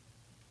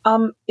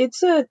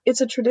 It's a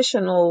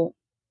traditional.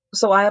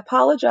 So I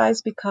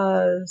apologize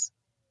because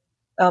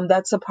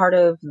that's a part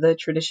of the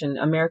tradition,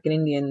 American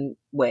Indian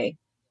way.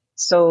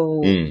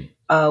 So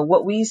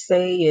what we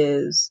say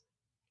is,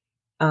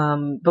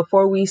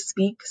 before we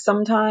speak,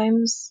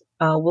 sometimes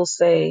we'll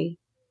say,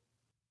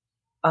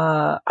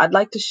 I'd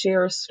like to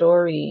share a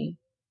story,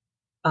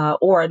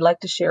 or I'd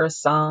like to share a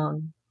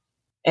song.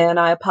 And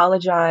I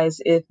apologize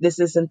if this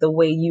isn't the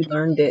way you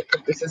learned it,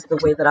 if this is the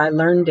way that I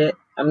learned it.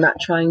 I'm not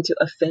trying to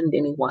offend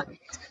anyone.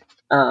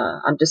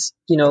 I'm just,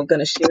 going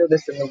to share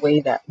this in the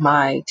way that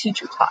my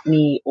teacher taught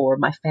me or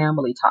my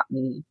family taught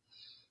me.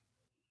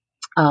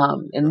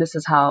 And this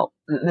is how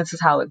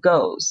it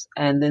goes.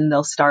 And then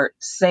they'll start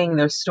saying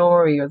their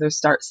story, or they'll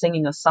start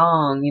singing a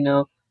song,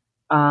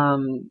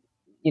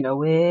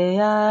 way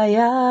ya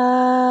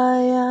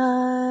ya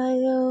ya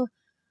yo,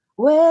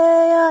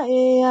 way ya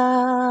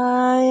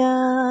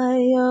ya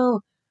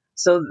yo.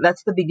 So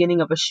that's the beginning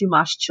of a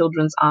Chumash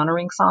children's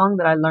honoring song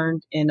that I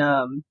learned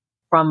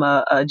from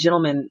a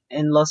gentleman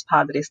in Los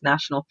Padres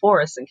National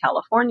Forest in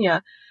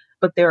California.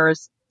 But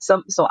there's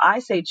so I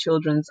say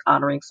children's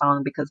honoring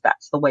song because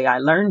that's the way I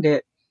learned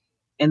it.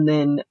 And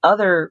then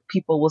other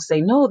people will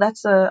say, no,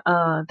 that's an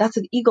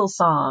Eagle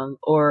song,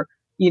 or,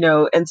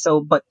 and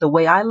so, but the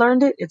way I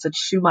learned it, it's a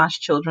Chumash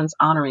children's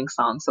honoring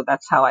song. So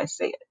that's how I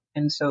say it.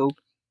 And so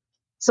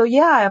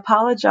yeah, I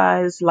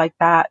apologize like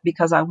that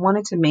because I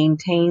wanted to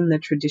maintain the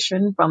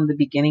tradition from the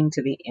beginning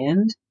to the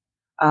end.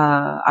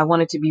 I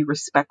wanted to be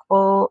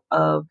respectful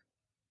of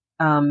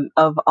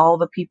all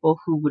the people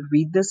who would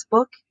read this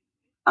book.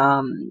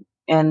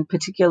 And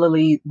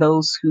particularly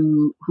those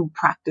who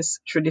practice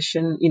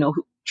tradition,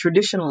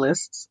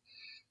 traditionalists,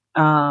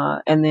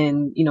 and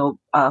then,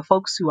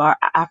 folks who are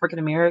African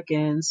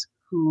Americans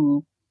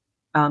who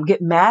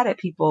get mad at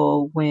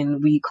people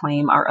when we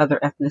claim our other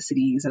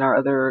ethnicities and our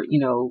other,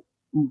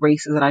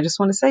 races. And I just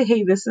want to say,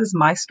 hey, this is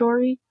my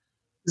story.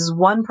 This is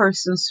one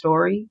person's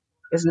story.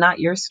 It's not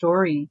your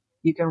story.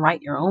 You can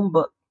write your own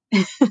book.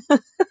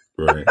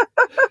 Right.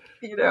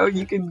 You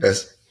can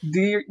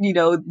do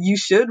you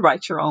should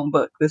write your own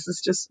book. This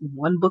is just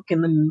one book in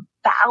the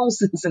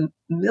thousands and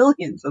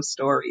millions of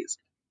stories.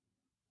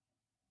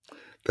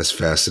 That's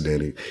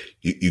fascinating.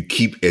 You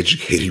keep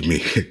educating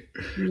me.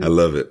 I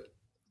love it.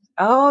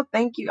 Oh,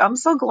 thank you. I'm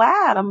so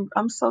glad.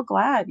 I'm so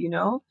glad,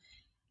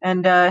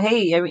 And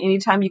hey,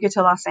 anytime you get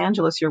to Los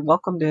Angeles, you're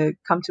welcome to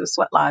come to a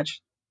sweat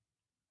lodge.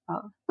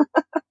 Oh,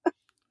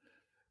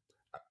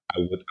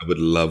 I would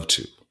love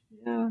to.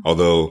 yeah.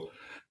 Although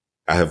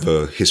I have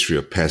a history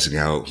of passing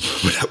out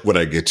when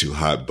I get too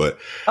hot, but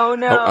Oh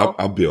no.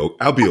 I'll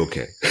be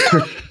okay.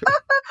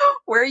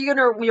 Where are you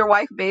gonna your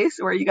wife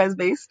based? Where are you guys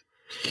based?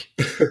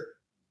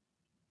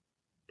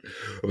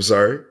 I'm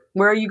sorry.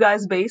 Where are you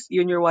guys based?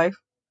 You and your wife?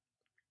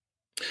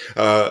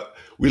 Uh,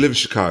 we live in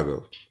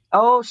Chicago.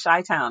 Oh,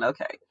 Chi-Town.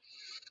 Okay.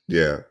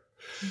 Yeah.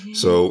 Yeah.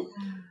 So,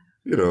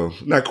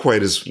 not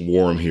quite as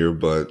warm here,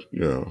 but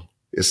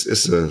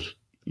it's a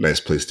nice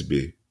place to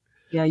be.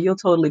 Yeah, you'll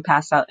totally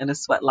pass out in a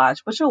sweat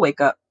lodge, but you'll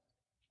wake up.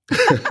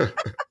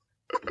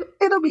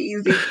 It'll be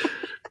easy.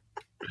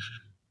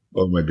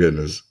 Oh my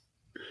goodness.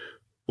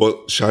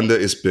 Well, Shonda,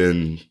 it's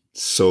been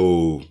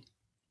so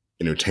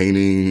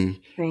entertaining,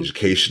 Thank you.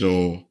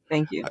 educational.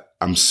 Thank you.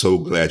 I'm so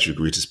glad you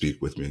agreed to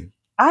speak with me.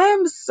 I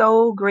am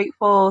so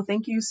grateful.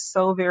 Thank you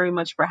so very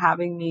much for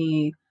having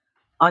me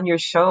on your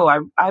show.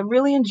 I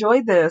really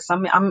enjoyed this.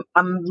 I'm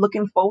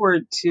looking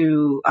forward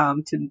to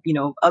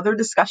other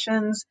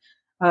discussions.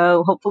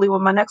 Hopefully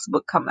when my next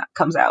book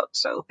comes out.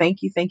 So thank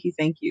you.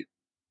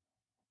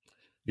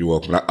 You're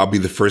welcome. I'll be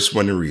the first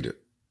one to read it.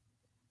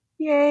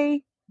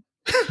 Yay!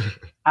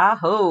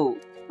 Aho!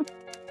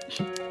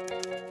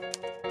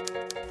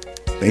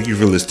 Thank you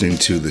for listening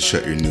to the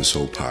Shut Your New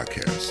Soul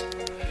podcast.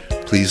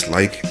 Please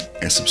like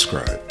and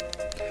subscribe.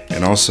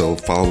 And also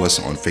follow us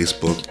on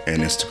Facebook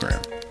and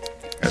Instagram.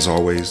 As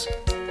always,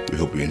 we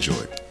hope you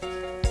enjoyed.